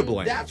know who to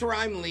blame. That's where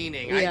I'm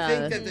leaning. Yeah. I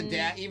think that the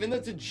dad, even though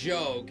it's a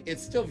joke,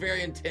 it's still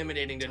very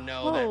intimidating to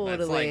know that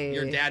that's like Totally.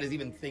 your dad is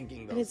even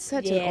thinking those. It's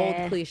such an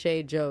old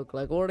cliche joke.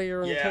 Like, what are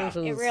your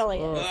intentions? It really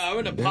is. I'm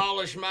gonna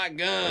polish my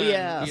gun.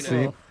 Yeah. You See,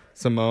 know.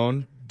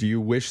 Simone, do you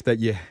wish that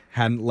you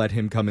hadn't let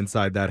him come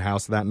inside that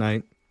house that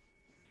night?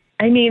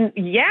 I mean,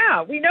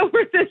 yeah, we know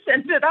where this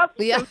ended up.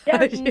 Yeah,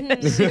 she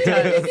does.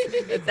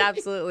 It's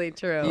absolutely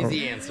true.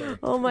 Easy answer.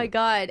 Oh my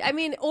God. I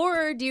mean,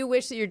 or do you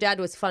wish that your dad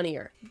was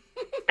funnier?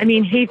 I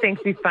mean, he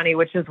thinks he's funny,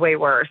 which is way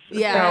worse.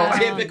 Yeah.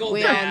 Typical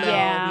We all dad. know.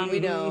 Yeah. We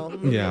know.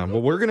 Yeah,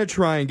 well, we're going to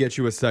try and get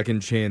you a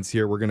second chance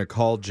here. We're going to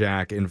call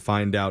Jack and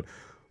find out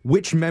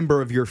which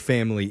member of your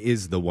family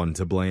is the one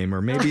to blame,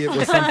 or maybe it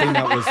was something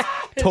that was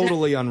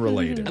totally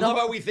unrelated. I love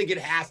how we think it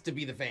has to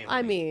be the family.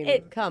 I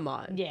mean, come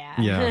on. Yeah.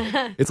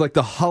 Yeah. It's like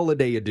the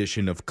holiday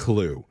edition of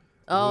Clue.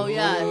 Oh,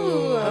 yeah.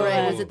 All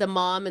right. Was it the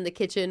mom in the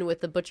kitchen with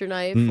the butcher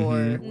knife?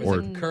 Mhm. Or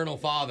Or- Colonel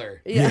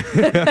Father. Yeah.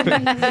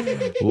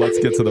 Let's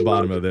get to the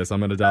bottom of this. I'm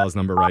going to dial his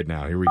number right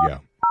now. Here we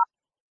go.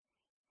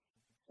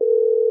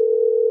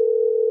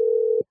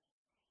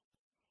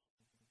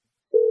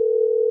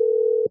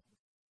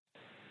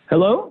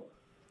 Hello?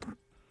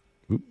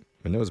 Oop,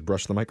 my nose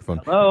brushed the microphone.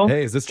 Hello?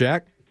 Hey, is this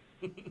Jack?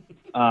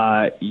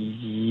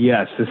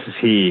 Yes, this is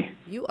he.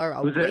 You are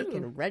awake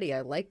and ready.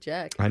 I like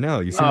Jack. I know.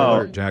 You seem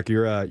alert, Jack.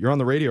 You're on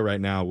the radio right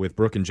now with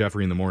Brooke and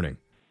Jeffrey in the morning.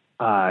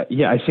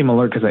 Yeah, I seem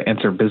alert because I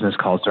answer business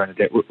calls during the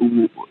day.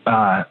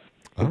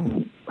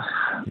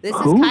 This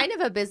is kind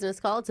of a business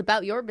call. It's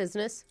about your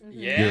business.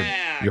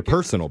 Your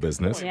personal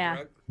business.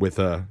 Yeah. With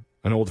an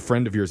old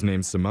friend of yours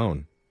named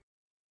Simone.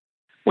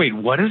 Wait,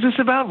 what is this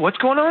about? What's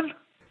going on?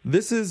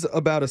 This is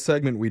about a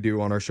segment we do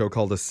on our show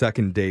called a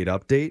Second Date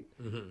Update.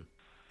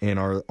 And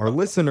our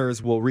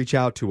listeners will reach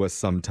out to us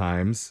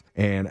sometimes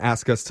and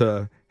ask us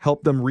to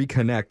help them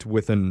reconnect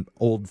with an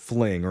old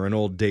fling or an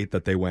old date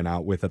that they went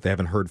out with that they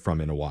haven't heard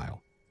from in a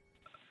while.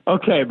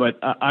 Okay, but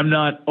I'm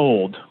not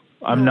old.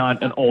 I'm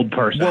not an old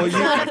person. Well, It's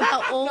not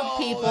about old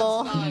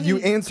people. You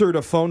answered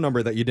a phone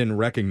number that you didn't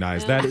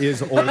recognize. That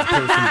is old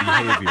person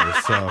behavior.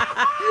 So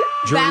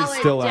jury's Valid,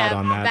 still Jack, out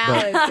on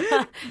that.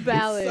 Valid.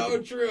 Valid.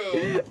 So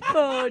true.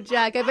 Oh,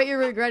 Jack, I bet you're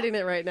regretting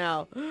it right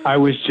now. I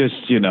was just,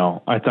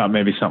 I thought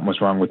maybe something was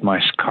wrong with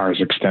my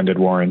car's extended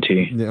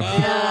warranty.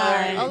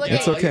 Oh, look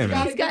It's at okay,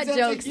 man. He's got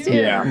jokes, too.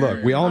 Yeah.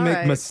 Look, we all make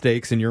right.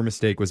 mistakes, and your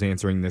mistake was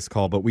answering this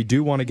call, but we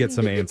do want to get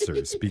some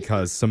answers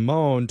because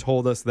Simone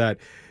told us that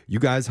you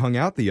guys hung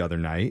out the other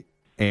night,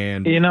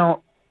 and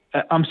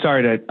I'm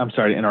sorry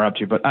to interrupt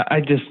you, but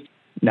I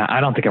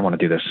don't think I want to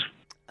do this.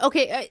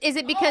 Okay, is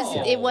it because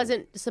it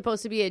wasn't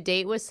supposed to be a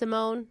date with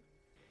Simone?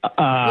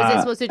 Was it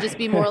supposed to just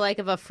be more like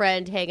of a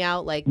friend hang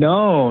out? Like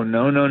No.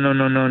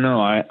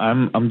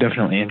 I'm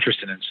definitely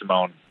interested in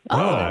Simone.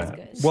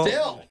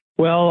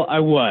 Well, I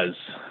was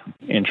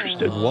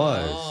interested.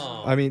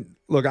 I mean,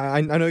 look,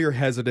 I know you're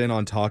hesitant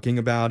on talking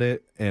about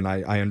it, and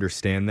I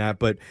understand that,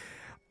 but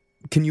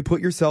can you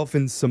put yourself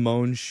in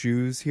Simone's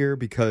shoes here?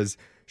 Because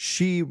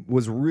she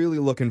was really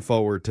looking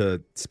forward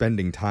to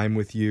spending time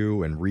with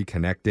you and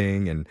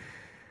reconnecting, and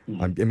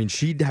I mean,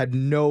 she had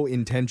no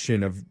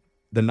intention of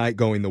the night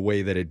going the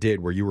way that it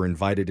did, where you were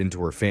invited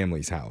into her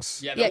family's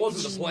house. Yeah, that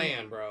wasn't the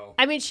plan, bro.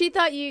 I mean, she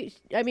thought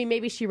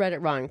maybe she read it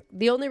wrong.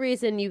 The only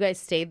reason you guys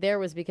stayed there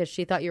was because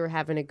she thought you were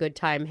having a good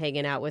time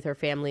hanging out with her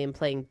family and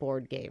playing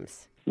board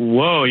games.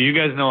 Whoa, you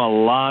guys know a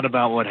lot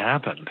about what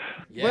happened.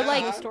 We're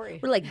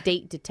like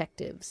date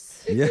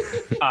detectives. Yeah.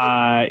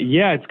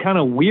 Yeah, it's kind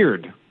of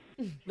weird.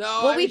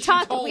 Well, we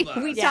talked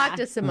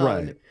to Simone.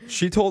 Right.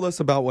 She told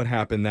us about what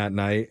happened that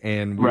night,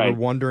 and we were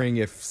wondering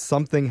if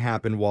something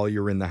happened while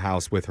you were in the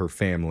house with her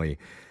family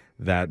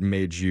that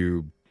made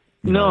you.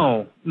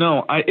 No.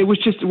 It was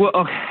just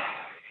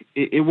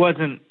it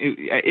wasn't.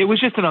 It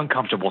was just an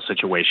uncomfortable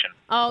situation.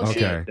 Oh,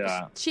 Okay.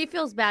 she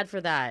feels bad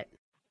for that.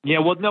 Yeah,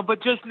 well, not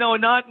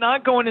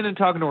going in and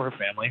talking to her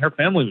family. Her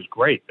family was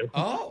great.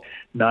 Oh,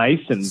 nice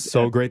and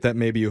so great that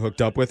maybe you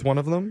hooked up with one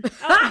of them.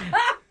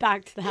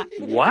 Back to that.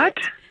 What?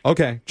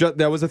 Okay,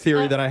 that was a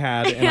theory that I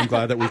had, and I'm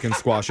glad that we can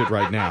squash it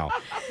right now.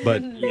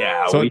 But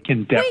yeah, we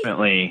can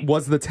definitely.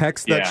 Was the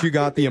text that Yeah. you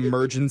got, the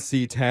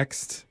emergency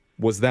text,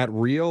 was that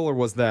real or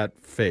was that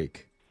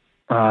fake?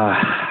 Be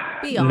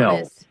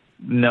honest.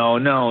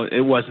 No,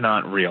 it was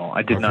not real.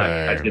 I did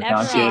not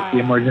get the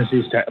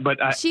emergency text, but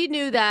She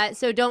knew that,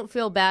 so don't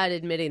feel bad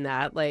admitting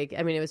that. Like,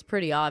 I mean, it was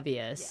pretty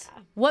obvious.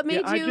 Yeah. What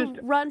made you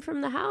run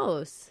from the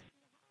house?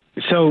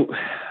 So,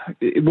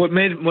 what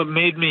made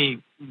me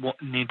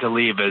need to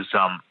leave is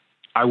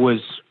I was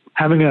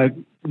having a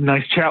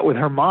nice chat with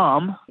her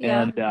mom,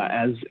 and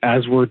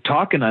as we're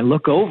talking, I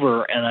look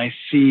over and I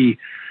see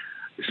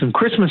some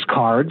Christmas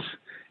cards,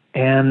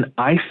 and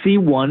I see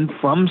one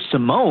from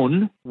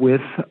Simone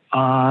with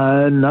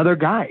another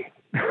guy.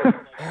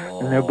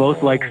 And they're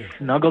both like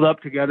snuggled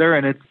up together,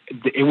 and it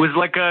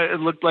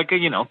looked like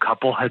a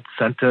couple had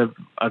sent a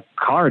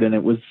card, and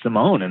it was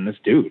Simone and this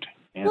dude.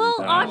 And,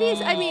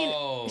 obviously, I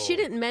mean, she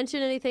didn't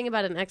mention anything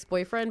about an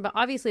ex-boyfriend, but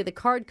obviously the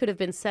card could have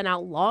been sent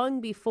out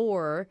long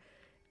before,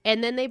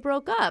 and then they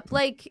broke up.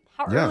 Like,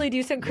 how early do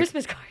you send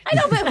Christmas cards? I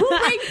know, but who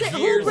brings it?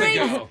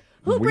 Years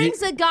Who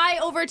brings a guy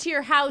over to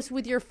your house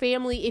with your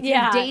family if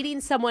you're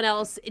dating someone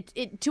else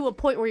to a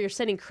point where you're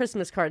sending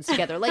Christmas cards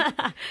together? Like,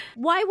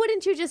 why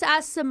wouldn't you just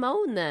ask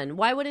Simone then?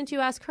 Why wouldn't you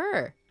ask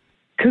her?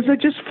 Because I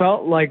just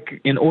felt like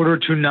in order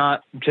to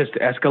not just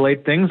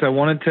escalate things, I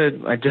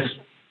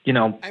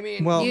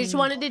mean, you just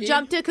wanted to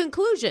jump to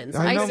conclusions.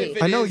 I see.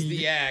 If it is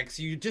the ex,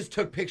 you just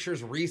took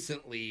pictures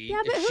recently. Yeah,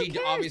 but who she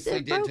cares? obviously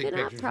They're did take broken up,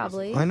 pictures.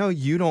 probably. I know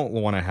you don't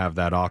want to have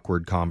that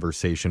awkward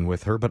conversation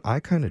with her, but I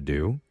kind of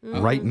do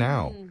right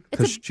now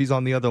because she's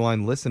on the other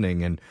line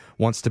listening and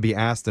wants to be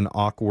asked an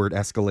awkward,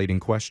 escalating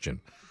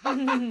question.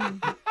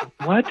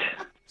 What?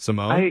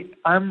 Simone?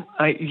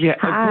 Yeah.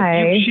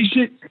 Hi.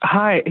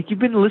 Hi. You've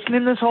been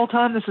listening this whole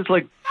time? This is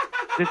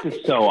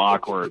so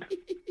awkward.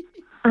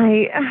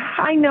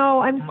 I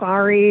know. I'm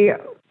sorry.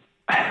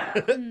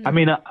 I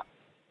mean,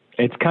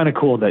 it's kind of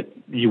cool that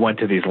you went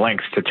to these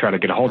lengths to try to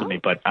get a hold of me,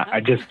 but I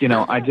just,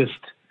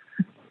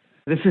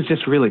 this is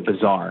just really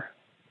bizarre.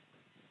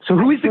 So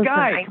who is the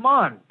guy? Come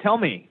on, tell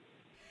me.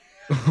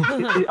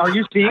 Are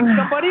you seeing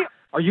somebody?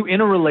 Are you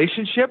in a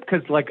relationship?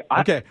 Because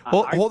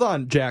hold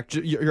on, Jack.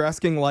 You're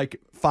asking like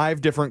 5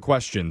 different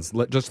questions.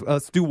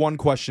 Let's do one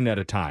question at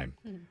a time.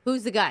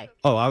 Who's the guy?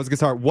 Oh, I was gonna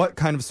start. What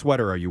kind of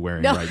sweater are you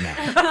wearing right now?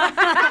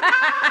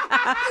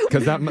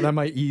 Because that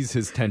might ease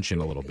his tension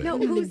a little bit. No,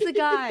 who's the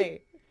guy?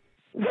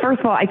 First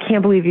of all, I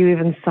can't believe you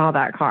even saw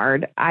that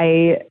card.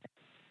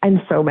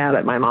 I'm so mad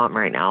at my mom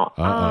right now.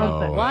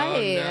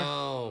 Why?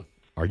 No.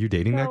 Are you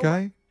dating that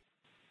guy?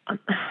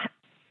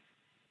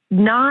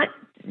 Not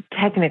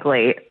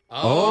technically.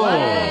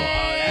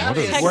 That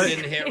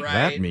didn't hit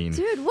right. That mean?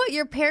 Dude, what?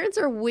 Your parents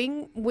are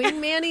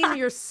wingmanning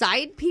your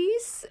side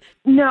piece?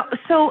 No.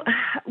 So,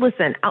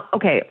 listen.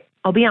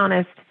 I'll be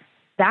honest.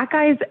 That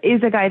guy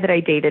is a guy that I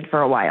dated for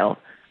a while.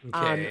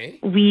 Okay.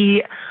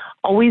 We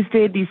always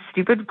did these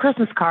stupid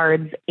Christmas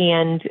cards,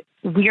 and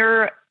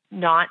we're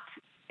not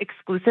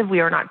exclusive. We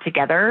are not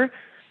together.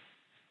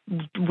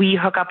 We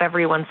hook up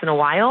every once in a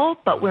while,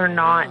 but we're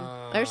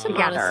not There's some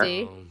together.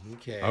 honesty.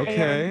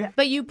 Okay.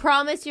 But you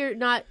promise you're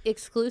not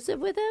exclusive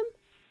with him?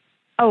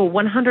 Oh,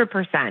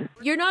 100%.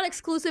 You're not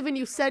exclusive and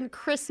you send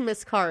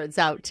Christmas cards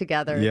out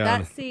together. Yeah.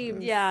 That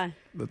seems...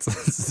 That's a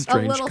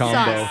strange little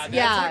combo. sus.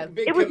 Yeah.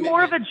 It was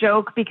more of a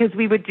joke because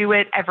we would do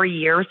it every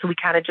year, so we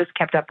kind of just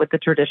kept up with the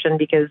tradition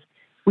because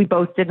we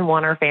both didn't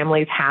want our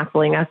families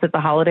hassling us at the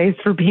holidays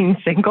for being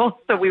single.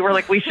 So we were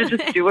like, we should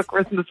just do a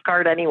Christmas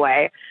card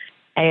anyway.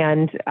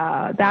 And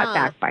that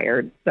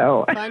backfired.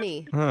 So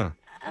Funny. Huh.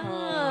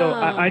 So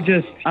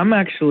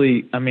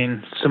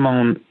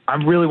Simone, I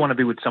really want to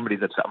be with somebody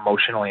that's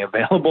emotionally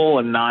available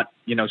and not,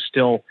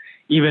 still,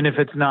 even if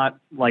it's not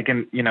like,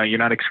 you're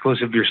not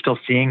exclusive, you're still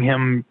seeing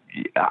him.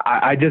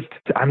 I'm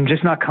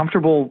just not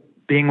comfortable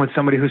being with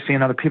somebody who's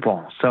seeing other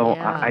people. So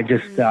I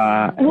just,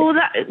 Well,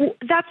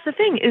 that's the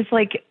thing is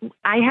like,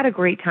 I had a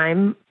great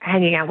time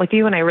hanging out with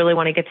you and I really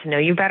want to get to know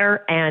you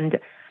better. And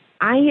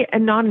I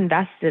am not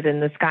invested in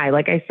this guy.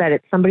 Like I said,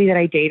 it's somebody that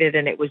I dated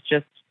and it was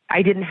just,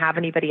 I didn't have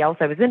anybody else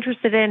I was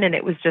interested in. And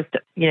it was just,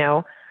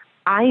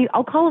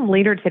 I'll call him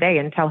later today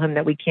and tell him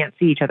that we can't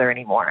see each other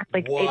anymore.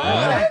 Like,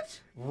 what?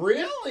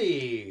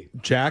 Really?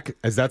 Jack,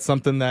 is that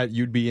something that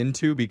you'd be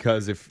into?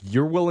 Because if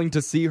you're willing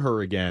to see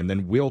her again,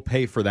 then we'll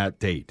pay for that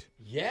date.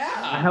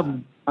 Yeah.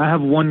 I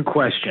have one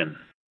question.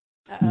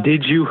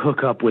 Did you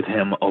hook up with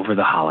him over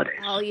the holidays?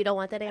 Oh, you don't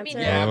want that answer?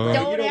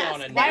 Don't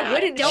ask. Why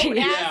wouldn't you?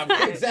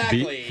 Yeah,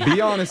 exactly. Be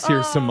honest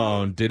here,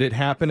 Simone. Did it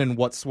happen, and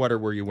what sweater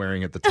were you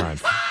wearing at the time?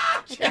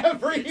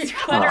 Jeffrey.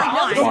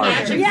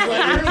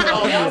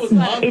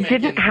 It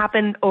didn't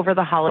happen over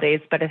the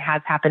holidays, but it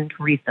has happened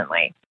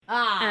recently.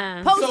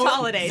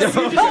 Post-holidays. Okay.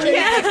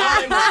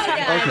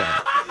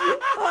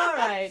 All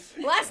right.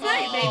 Last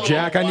night, maybe.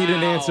 Jack, I need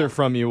an answer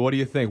from you. What do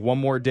you think? One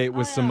more date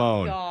with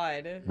Simone.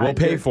 God. We'll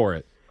pay for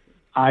it.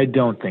 I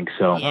don't think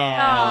so.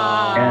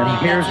 And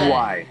here's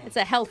why. It's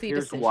a healthy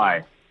Here's decision.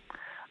 why.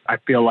 I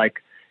feel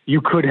like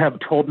you could have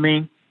told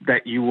me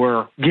that you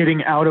were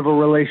getting out of a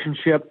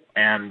relationship,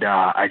 and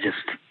I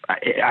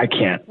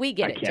can't. We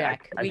get it,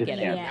 Jack. We get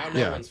it.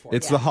 Yeah,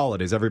 it's the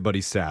holidays.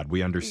 Everybody's sad.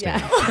 We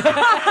understand.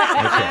 Okay,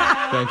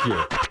 thank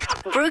you.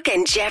 Brooke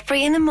and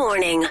Jeffrey in the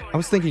morning. I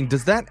was thinking,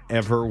 does that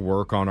ever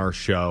work on our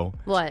show?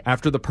 What?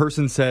 After the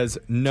person says,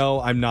 no,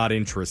 I'm not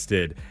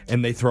interested,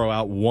 and they throw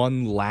out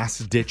one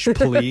last-ditch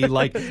plea,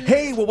 like,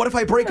 hey, well, what if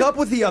I break up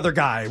with the other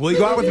guy? Will you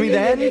go out with me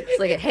then? It's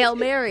like a Hail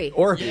Mary.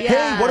 Or,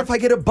 hey, what if I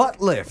get a butt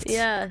lift?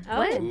 Yeah.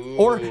 What?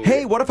 Or,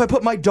 hey, what if I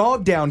put my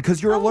dog down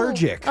because you're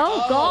allergic?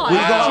 Oh, God.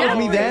 Will you go out with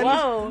me then?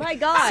 Whoa. My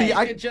God. See,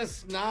 I could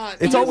just not.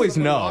 It's always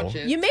no.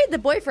 You made the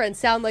boyfriend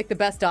sound like the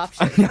best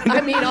option.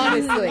 I mean,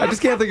 honestly. I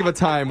just can't think of a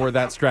time where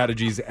that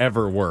strategy's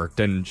ever worked,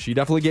 and she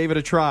definitely gave it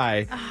a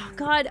try. Oh,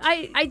 God,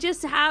 I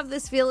just have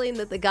this feeling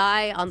that the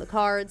guy on the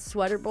card,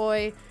 Sweater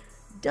Boy,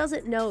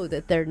 doesn't know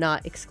that they're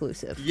not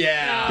exclusive.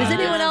 Yeah. Does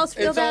anyone else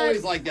feel it's that?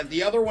 It's always like that.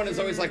 The other one is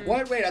always like,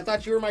 what? Wait, I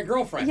thought you were my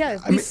girlfriend. Yeah,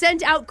 we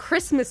sent out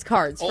Christmas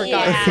cards, for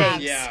God's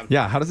sakes.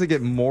 Yeah, how does it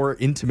get more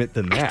intimate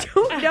than that?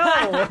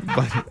 No.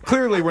 But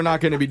clearly, we're not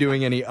going to be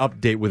doing any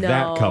update with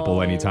that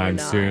couple anytime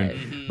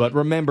soon. But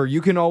remember,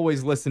 you can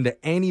always listen to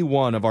any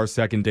one of our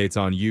second dates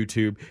on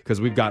YouTube because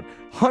we've got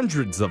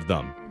hundreds of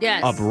them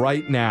up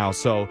right now.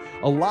 So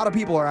a lot of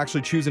people are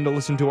actually choosing to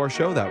listen to our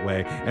show that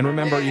way. And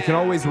remember, you can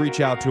always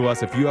reach out to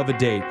us if you have a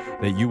date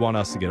that you want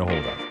us to get a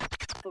hold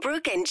of.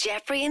 Brooke and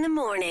Jeffrey in the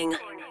morning.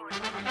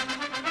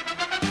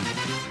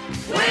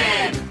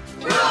 Win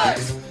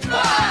Brooks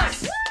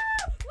Box!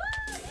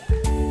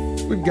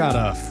 We've got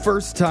a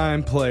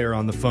first-time player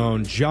on the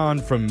phone,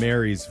 John from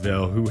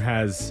Marysville, who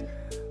has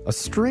a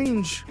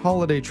strange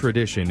holiday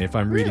tradition, if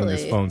I'm reading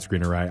this Really? phone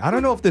screener right. I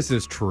don't know if this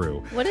is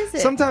true. What is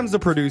it? Sometimes the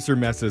producer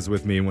messes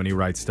with me when he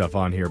writes stuff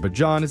on here. But,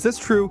 John, is this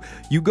true?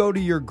 You go to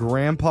your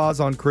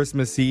grandpa's on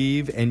Christmas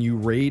Eve and you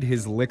raid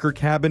his liquor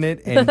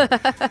cabinet and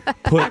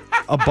put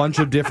a bunch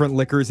of different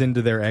liquors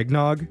into their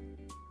eggnog?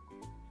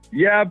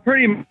 Yeah,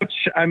 pretty much.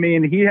 I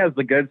mean, he has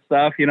the good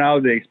stuff,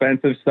 the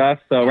expensive stuff.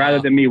 So rather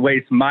than me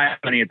waste my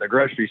money at the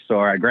grocery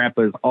store,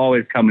 Grandpa's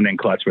always coming in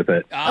clutch with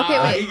it. Okay,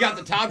 wait. He got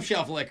the top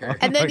shelf liquor.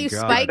 And then you God.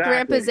 spike Exactly.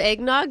 Grandpa's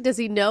eggnog. Does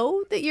he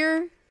know that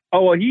you're...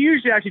 Oh, well, he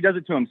usually actually does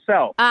it to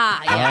himself.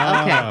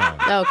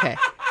 Okay.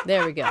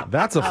 There we go.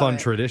 That's a All fun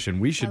right. tradition.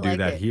 We should do like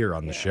that it. here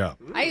on the show.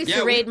 I used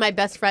to raid my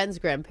best friend's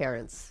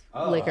grandparents'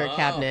 liquor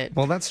cabinet.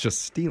 Well, that's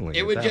just stealing. It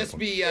at would that just point.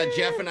 be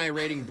Jeff and I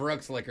rating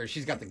Brooke's liquor.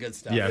 She's got the good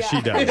stuff. Yeah,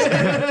 she does.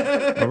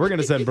 Well, we're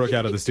going to send Brooke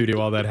out of the studio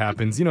while that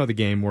happens. You know the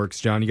game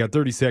works, John. You got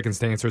 30 seconds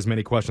to answer as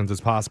many questions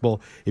as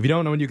possible. If you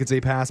don't know when you can say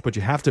pass, but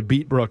you have to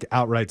beat Brooke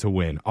outright to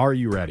win. Are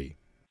you ready?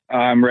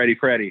 I'm ready,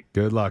 Freddy.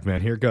 Good luck,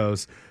 man. Here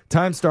goes.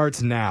 Time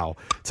starts now.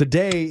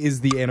 Today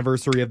is the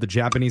anniversary of the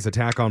Japanese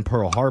attack on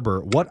Pearl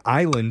Harbor. What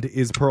island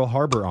is Pearl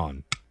Harbor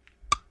on?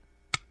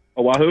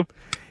 Oahu.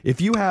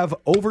 If you have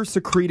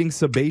over-secreting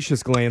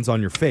sebaceous glands on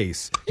your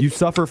face, you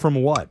suffer from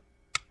what?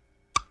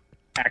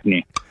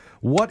 Acne.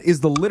 What is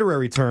the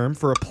literary term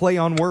for a play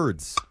on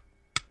words?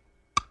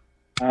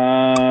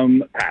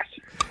 Pass.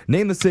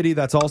 Name the city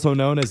that's also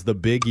known as the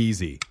Big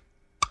Easy.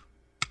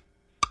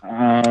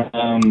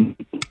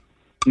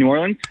 New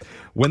Orleans.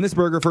 When this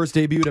burger first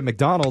debuted at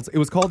McDonald's, it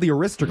was called the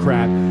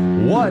Aristocrat.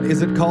 What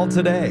is it called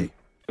today?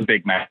 The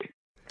Big Mac.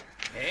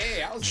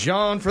 Hey,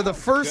 John, for the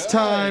first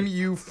time,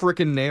 you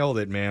freaking nailed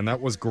it, man. That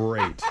was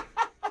great.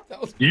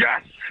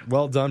 Yes.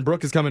 Well done.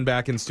 Brooke is coming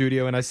back in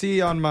studio, and I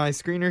see on my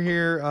screener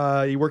here,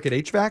 you work at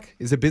HVAC.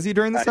 Is it busy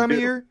during this time of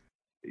year?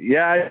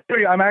 Yeah,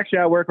 I'm actually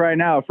at work right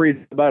now,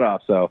 freezing the butt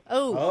off. So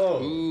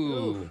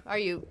Oh. Are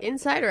you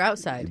inside or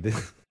outside?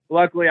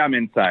 luckily, I'm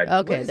inside.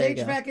 Okay, What is there you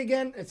go. HVAC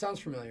again? It sounds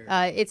familiar.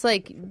 It's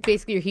like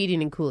basically your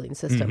heating and cooling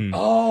system.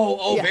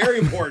 Oh, Yeah. very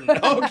important.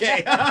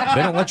 Okay.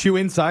 They don't let you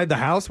inside the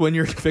house when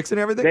you're fixing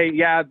everything?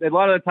 A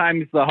lot of the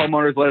times the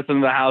homeowners let us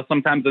into the house,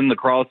 sometimes in the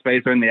crawl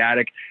space or in the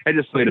attic. It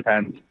just really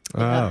depends.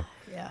 Oh.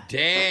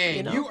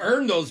 Dang, you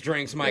earned those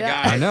drinks, my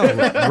guy. I know.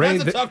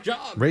 That's a tough job.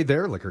 Raid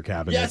their liquor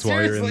cabinets Yeah,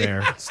 while you're in seriously.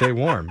 there. Stay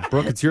warm.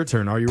 Brooke, it's your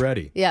turn. Are you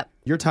ready? Yep.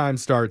 Your time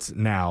starts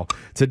now.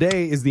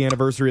 Today is the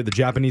anniversary of the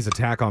Japanese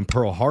attack on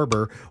Pearl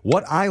Harbor.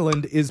 What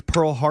island is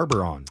Pearl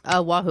Harbor on?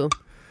 Wahoo.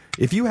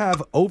 If you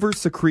have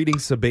over-secreting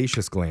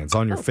sebaceous glands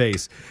on your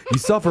face, you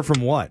suffer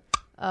from what?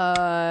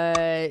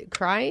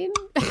 Crying?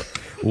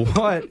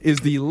 What is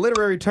the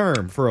literary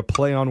term for a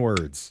play on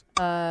words?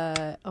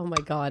 Oh my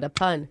God, a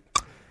pun.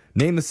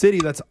 Name the city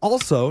that's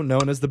also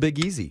known as the Big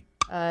Easy.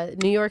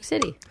 New York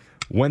City.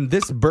 When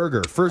this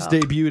burger first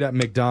debuted at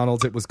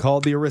McDonald's, it was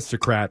called the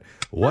Aristocrat.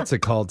 What's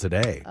it called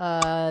today?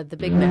 The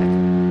Big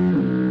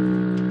Mac.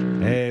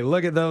 Hey,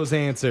 look at those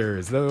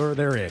answers.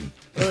 They're in.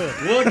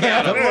 Look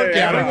at them. Look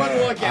at them.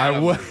 Everyone look at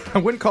them. I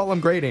wouldn't call them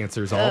great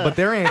answers all, but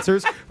they're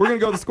answers. We're going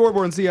to go to the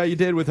scoreboard and see how you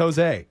did with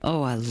Jose.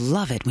 Oh, I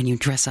love it when you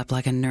dress up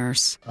like a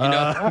nurse.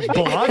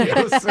 Bolaños.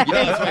 You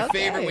know, it's my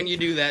favorite when you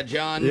do that,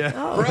 John. Yeah.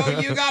 Bro,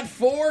 you got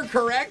 4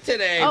 correct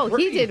today. Oh,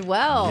 he did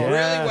well. Yeah.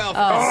 Really well.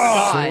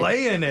 God.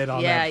 Slaying it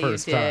on Yeah, that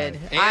first you did.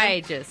 time.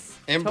 I just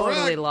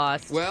totally Brooke,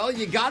 lost. Well,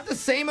 you got the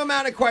same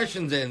amount of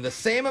questions in, the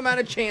same amount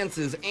of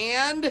chances,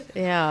 and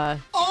Yeah.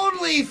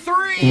 only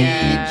 3.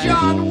 Yeah.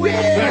 John wins.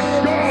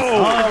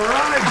 All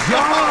right,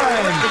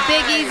 John. The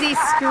Big Easy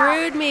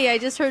screwed me. I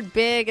just heard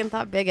big and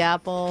thought Big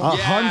Apple.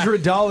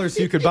 $100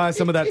 so you could buy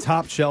some of that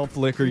top shelf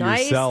liquor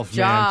Nice yourself,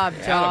 job,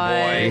 man.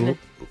 John.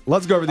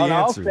 Let's go over the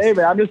I'll answers. save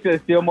it. I'm just going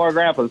to steal more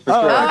Grandpa's for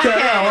sure. Okay,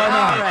 why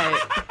not? All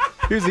right.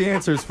 Here's the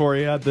answers for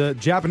you. The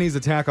Japanese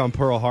attack on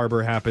Pearl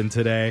Harbor happened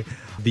today.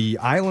 The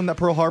island that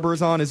Pearl Harbor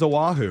is on is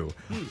Oahu.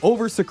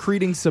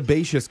 Over-secreting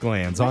sebaceous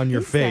glands on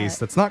your face.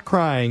 That's not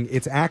crying,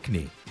 it's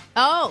acne.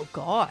 Oh,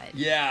 God.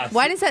 Yeah.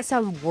 Why does that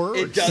sound worse?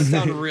 It does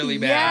sound really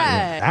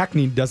bad. Yeah.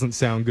 Acne doesn't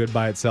sound good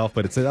by itself,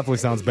 but it definitely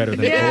sounds better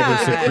than Yeah.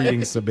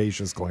 over-secreting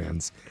sebaceous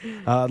glands.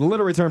 The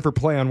literary term for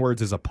play on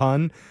words is a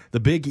pun. The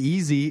Big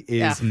Easy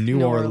is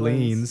New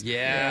Orleans.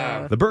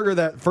 Yeah. The burger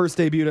that first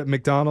debuted at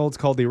McDonald's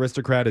called the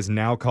Aristocrat is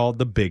now called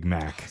the Big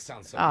Mac.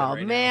 Sounds so Oh, good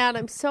right man.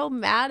 I'm so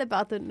mad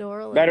about the New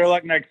Orleans. Better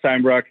luck next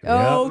time, Brooke.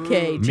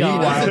 Okay,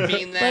 John. Meanwhile-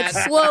 Mean that.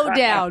 Let's slow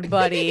down,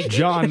 buddy.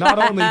 John, not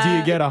only do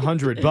you get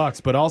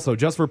 $100, but also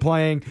just for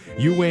playing,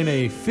 you win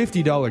a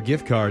 $50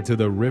 gift card to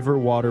the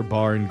Riverwater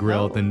Bar and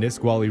Grill at the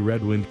Nisqually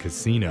Red Wind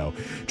Casino.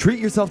 Treat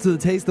yourself to the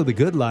taste of the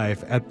good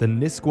life at the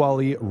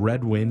Nisqually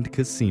Red Wind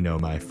Casino,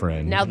 my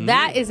friend. Now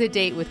that is a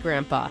date with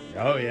Grandpa.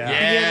 Oh, yeah.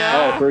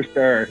 Yeah. Oh, for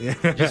sure.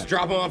 Just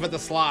drop them off at the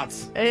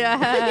slots.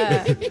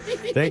 Yeah.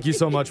 Thank you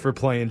so much for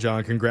playing,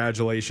 John.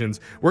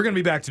 Congratulations. We're going to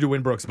be back to do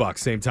Win Brooks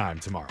Bucks same time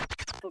tomorrow.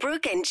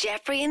 Brooke and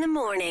Jeffrey in the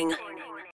morning.